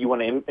safety, that you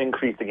want to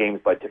increase the games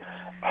by 2.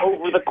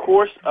 Over the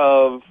course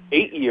of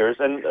 8 years,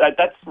 and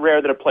that's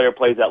rare that a player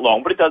plays that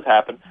long, but it does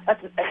happen,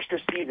 that's an extra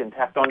season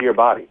tacked onto your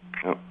body.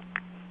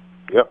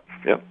 Yep.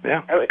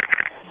 Yeah.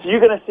 So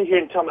you're going to sit here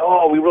and tell me,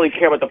 we really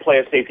care about the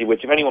player safety,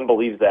 which if anyone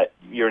believes that,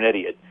 you're an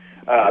idiot.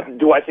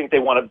 Do I think they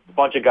want a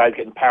bunch of guys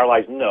getting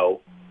paralyzed?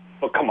 No.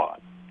 But come on.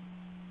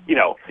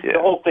 The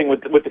whole thing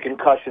with the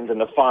concussions and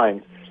the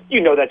fines,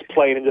 that's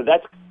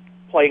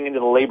playing into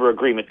the labor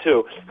agreement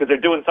too, because they're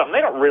doing something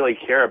they don't really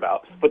care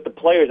about. But the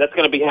players, that's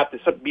going to have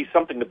to be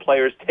something the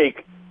players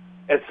take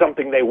as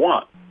something they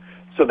want.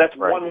 So that's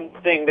one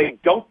thing they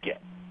don't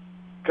get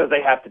because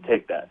they have to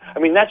take that. I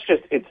mean, that's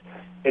just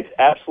it's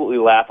absolutely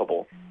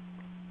laughable.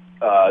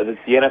 That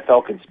the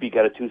NFL can speak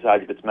out of 2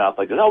 sides of its mouth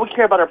like this. We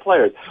care about our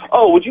players.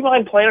 Would you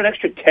mind playing an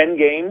extra 10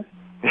 games?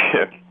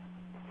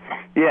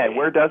 Yeah,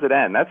 where does it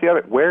end? That's the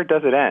other. Where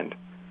does it end?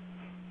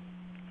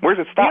 Where's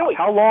it stop?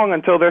 How long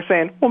until they're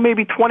saying,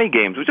 maybe 20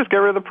 games? We'll just get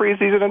rid of the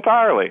preseason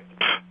entirely.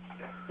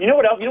 You know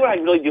what else? You know what I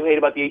really do hate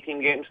about the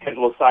 18-game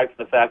schedule, aside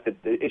from the fact that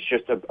it's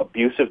just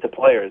abusive to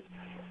players?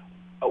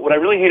 What I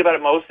really hate about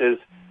it most is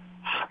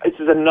this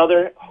is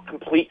another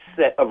complete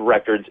set of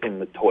records in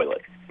the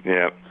toilet.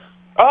 Yeah.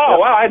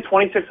 Wow, I had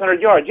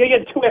 2,600 yards. Yeah, you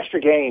had 2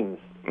 extra games.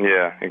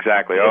 Yeah,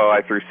 exactly.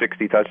 I threw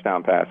 60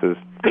 touchdown passes.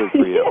 Good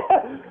for you.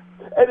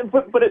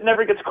 But it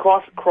never gets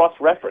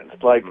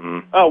cross-referenced. Like,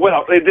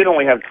 they did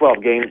only have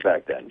 12 games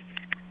back then.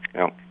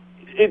 Yeah.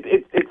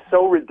 It's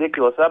so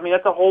ridiculous. I mean,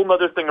 that's a whole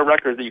other thing of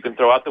records that you can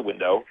throw out the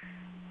window.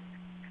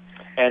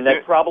 And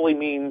that probably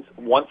means,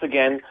 once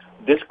again,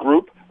 this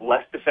group,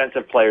 less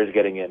defensive players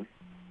getting in.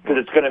 Because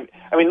it's going to,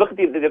 I mean, look at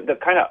the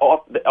kind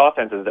of the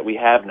offenses that we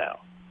have now.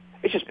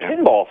 It's just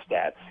pinball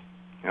stats.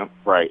 Yep.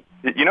 Right.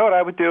 You know what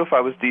I would do if I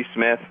was D.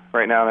 Smith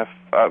right now, and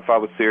if I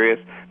was serious?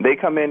 They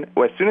come in,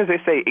 well, as soon as they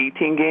say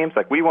 18 games,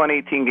 like, we won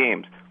 18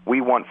 games,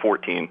 we want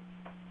 14.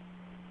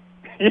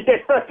 Yeah,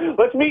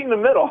 let's meet in the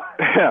middle.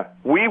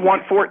 We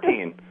want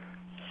 14.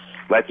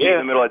 Let's meet in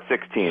the middle at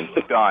 16.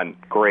 Done.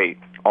 Great.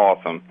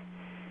 Awesome.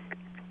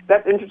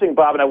 That's interesting,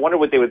 Bob, and I wonder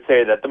what they would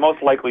say. That the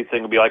most likely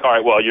thing would be like, all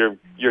right, well,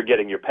 you're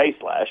getting your pay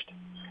slashed.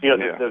 You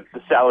know,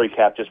 the salary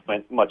cap just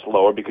went much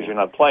lower because you're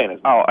not playing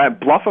as much. Oh, and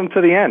bluff them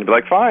to the end. Be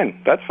like,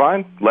 fine, that's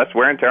fine. Less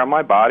wear and tear on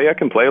my body. I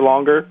can play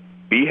longer,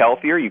 be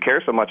healthier. You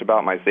care so much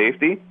about my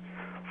safety.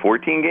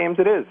 14 games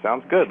it is.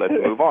 Sounds good. Let's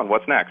move on.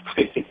 What's next?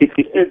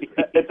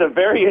 It's a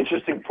very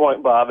interesting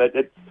point, Bob.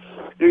 Even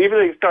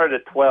they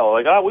started at 12.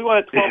 Like, oh, we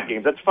wanted 12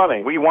 games. That's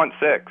funny. We want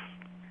 6.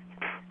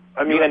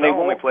 I mean, and they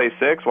only play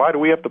 6. Why do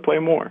we have to play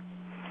more?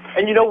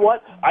 And you know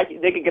what?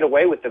 They could get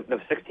away with the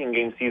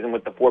 16-game season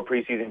with the 4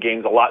 preseason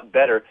games a lot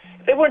better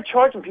if they weren't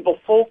charging people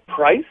full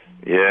price.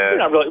 Yeah. You're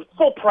not really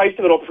full price of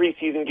a little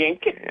preseason game.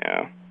 Get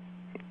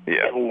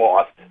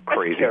lost.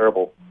 Crazy. That's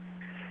terrible.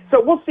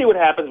 So we'll see what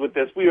happens with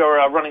this. We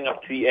are running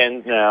up to the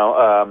end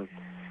now.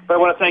 But I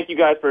want to thank you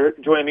guys for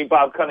joining me,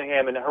 Bob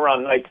Cunningham and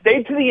Haran Knight.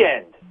 Stay to the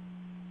end.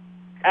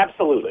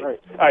 Absolutely. All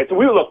right. So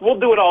we'll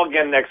do it all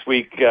again next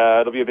week.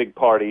 It'll be a big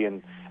party,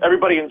 and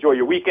everybody enjoy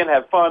your weekend.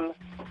 Have fun.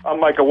 I'm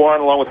Micah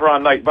Warren, along with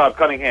Haran Knight, Bob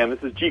Cunningham.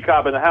 This is G.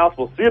 Cobb in the house.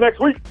 We'll see you next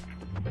week.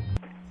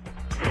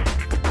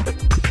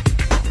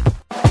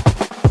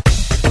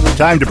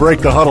 Time to break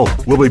the huddle.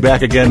 We'll be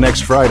back again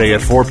next Friday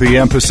at 4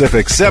 p.m.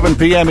 Pacific, 7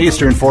 p.m.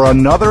 Eastern for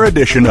another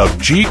edition of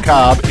G.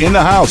 Cobb in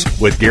the House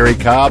with Gary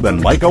Cobb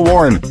and Micah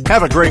Warren.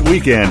 Have a great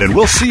weekend, and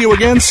we'll see you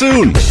again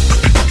soon.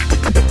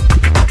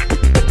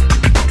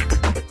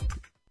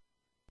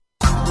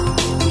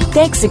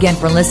 Thanks again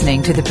for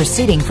listening to the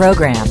preceding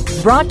program,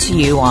 brought to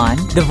you on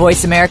the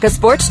Voice America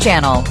Sports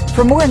Channel.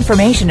 For more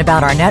information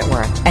about our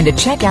network and to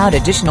check out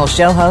additional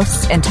show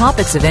hosts and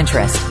topics of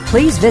interest,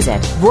 please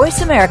visit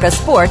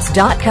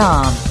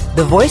voiceamericasports.com.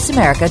 The Voice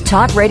America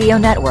Talk Radio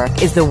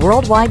Network is the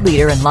worldwide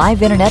leader in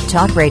live Internet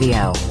talk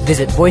radio.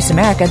 Visit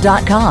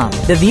voiceamerica.com.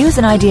 The views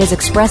and ideas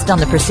expressed on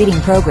the preceding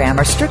program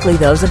are strictly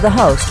those of the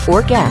host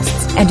or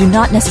guests and do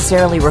not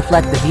necessarily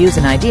reflect the views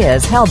and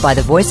ideas held by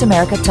the Voice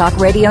America Talk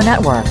Radio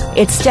Network,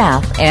 its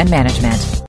staff, and management.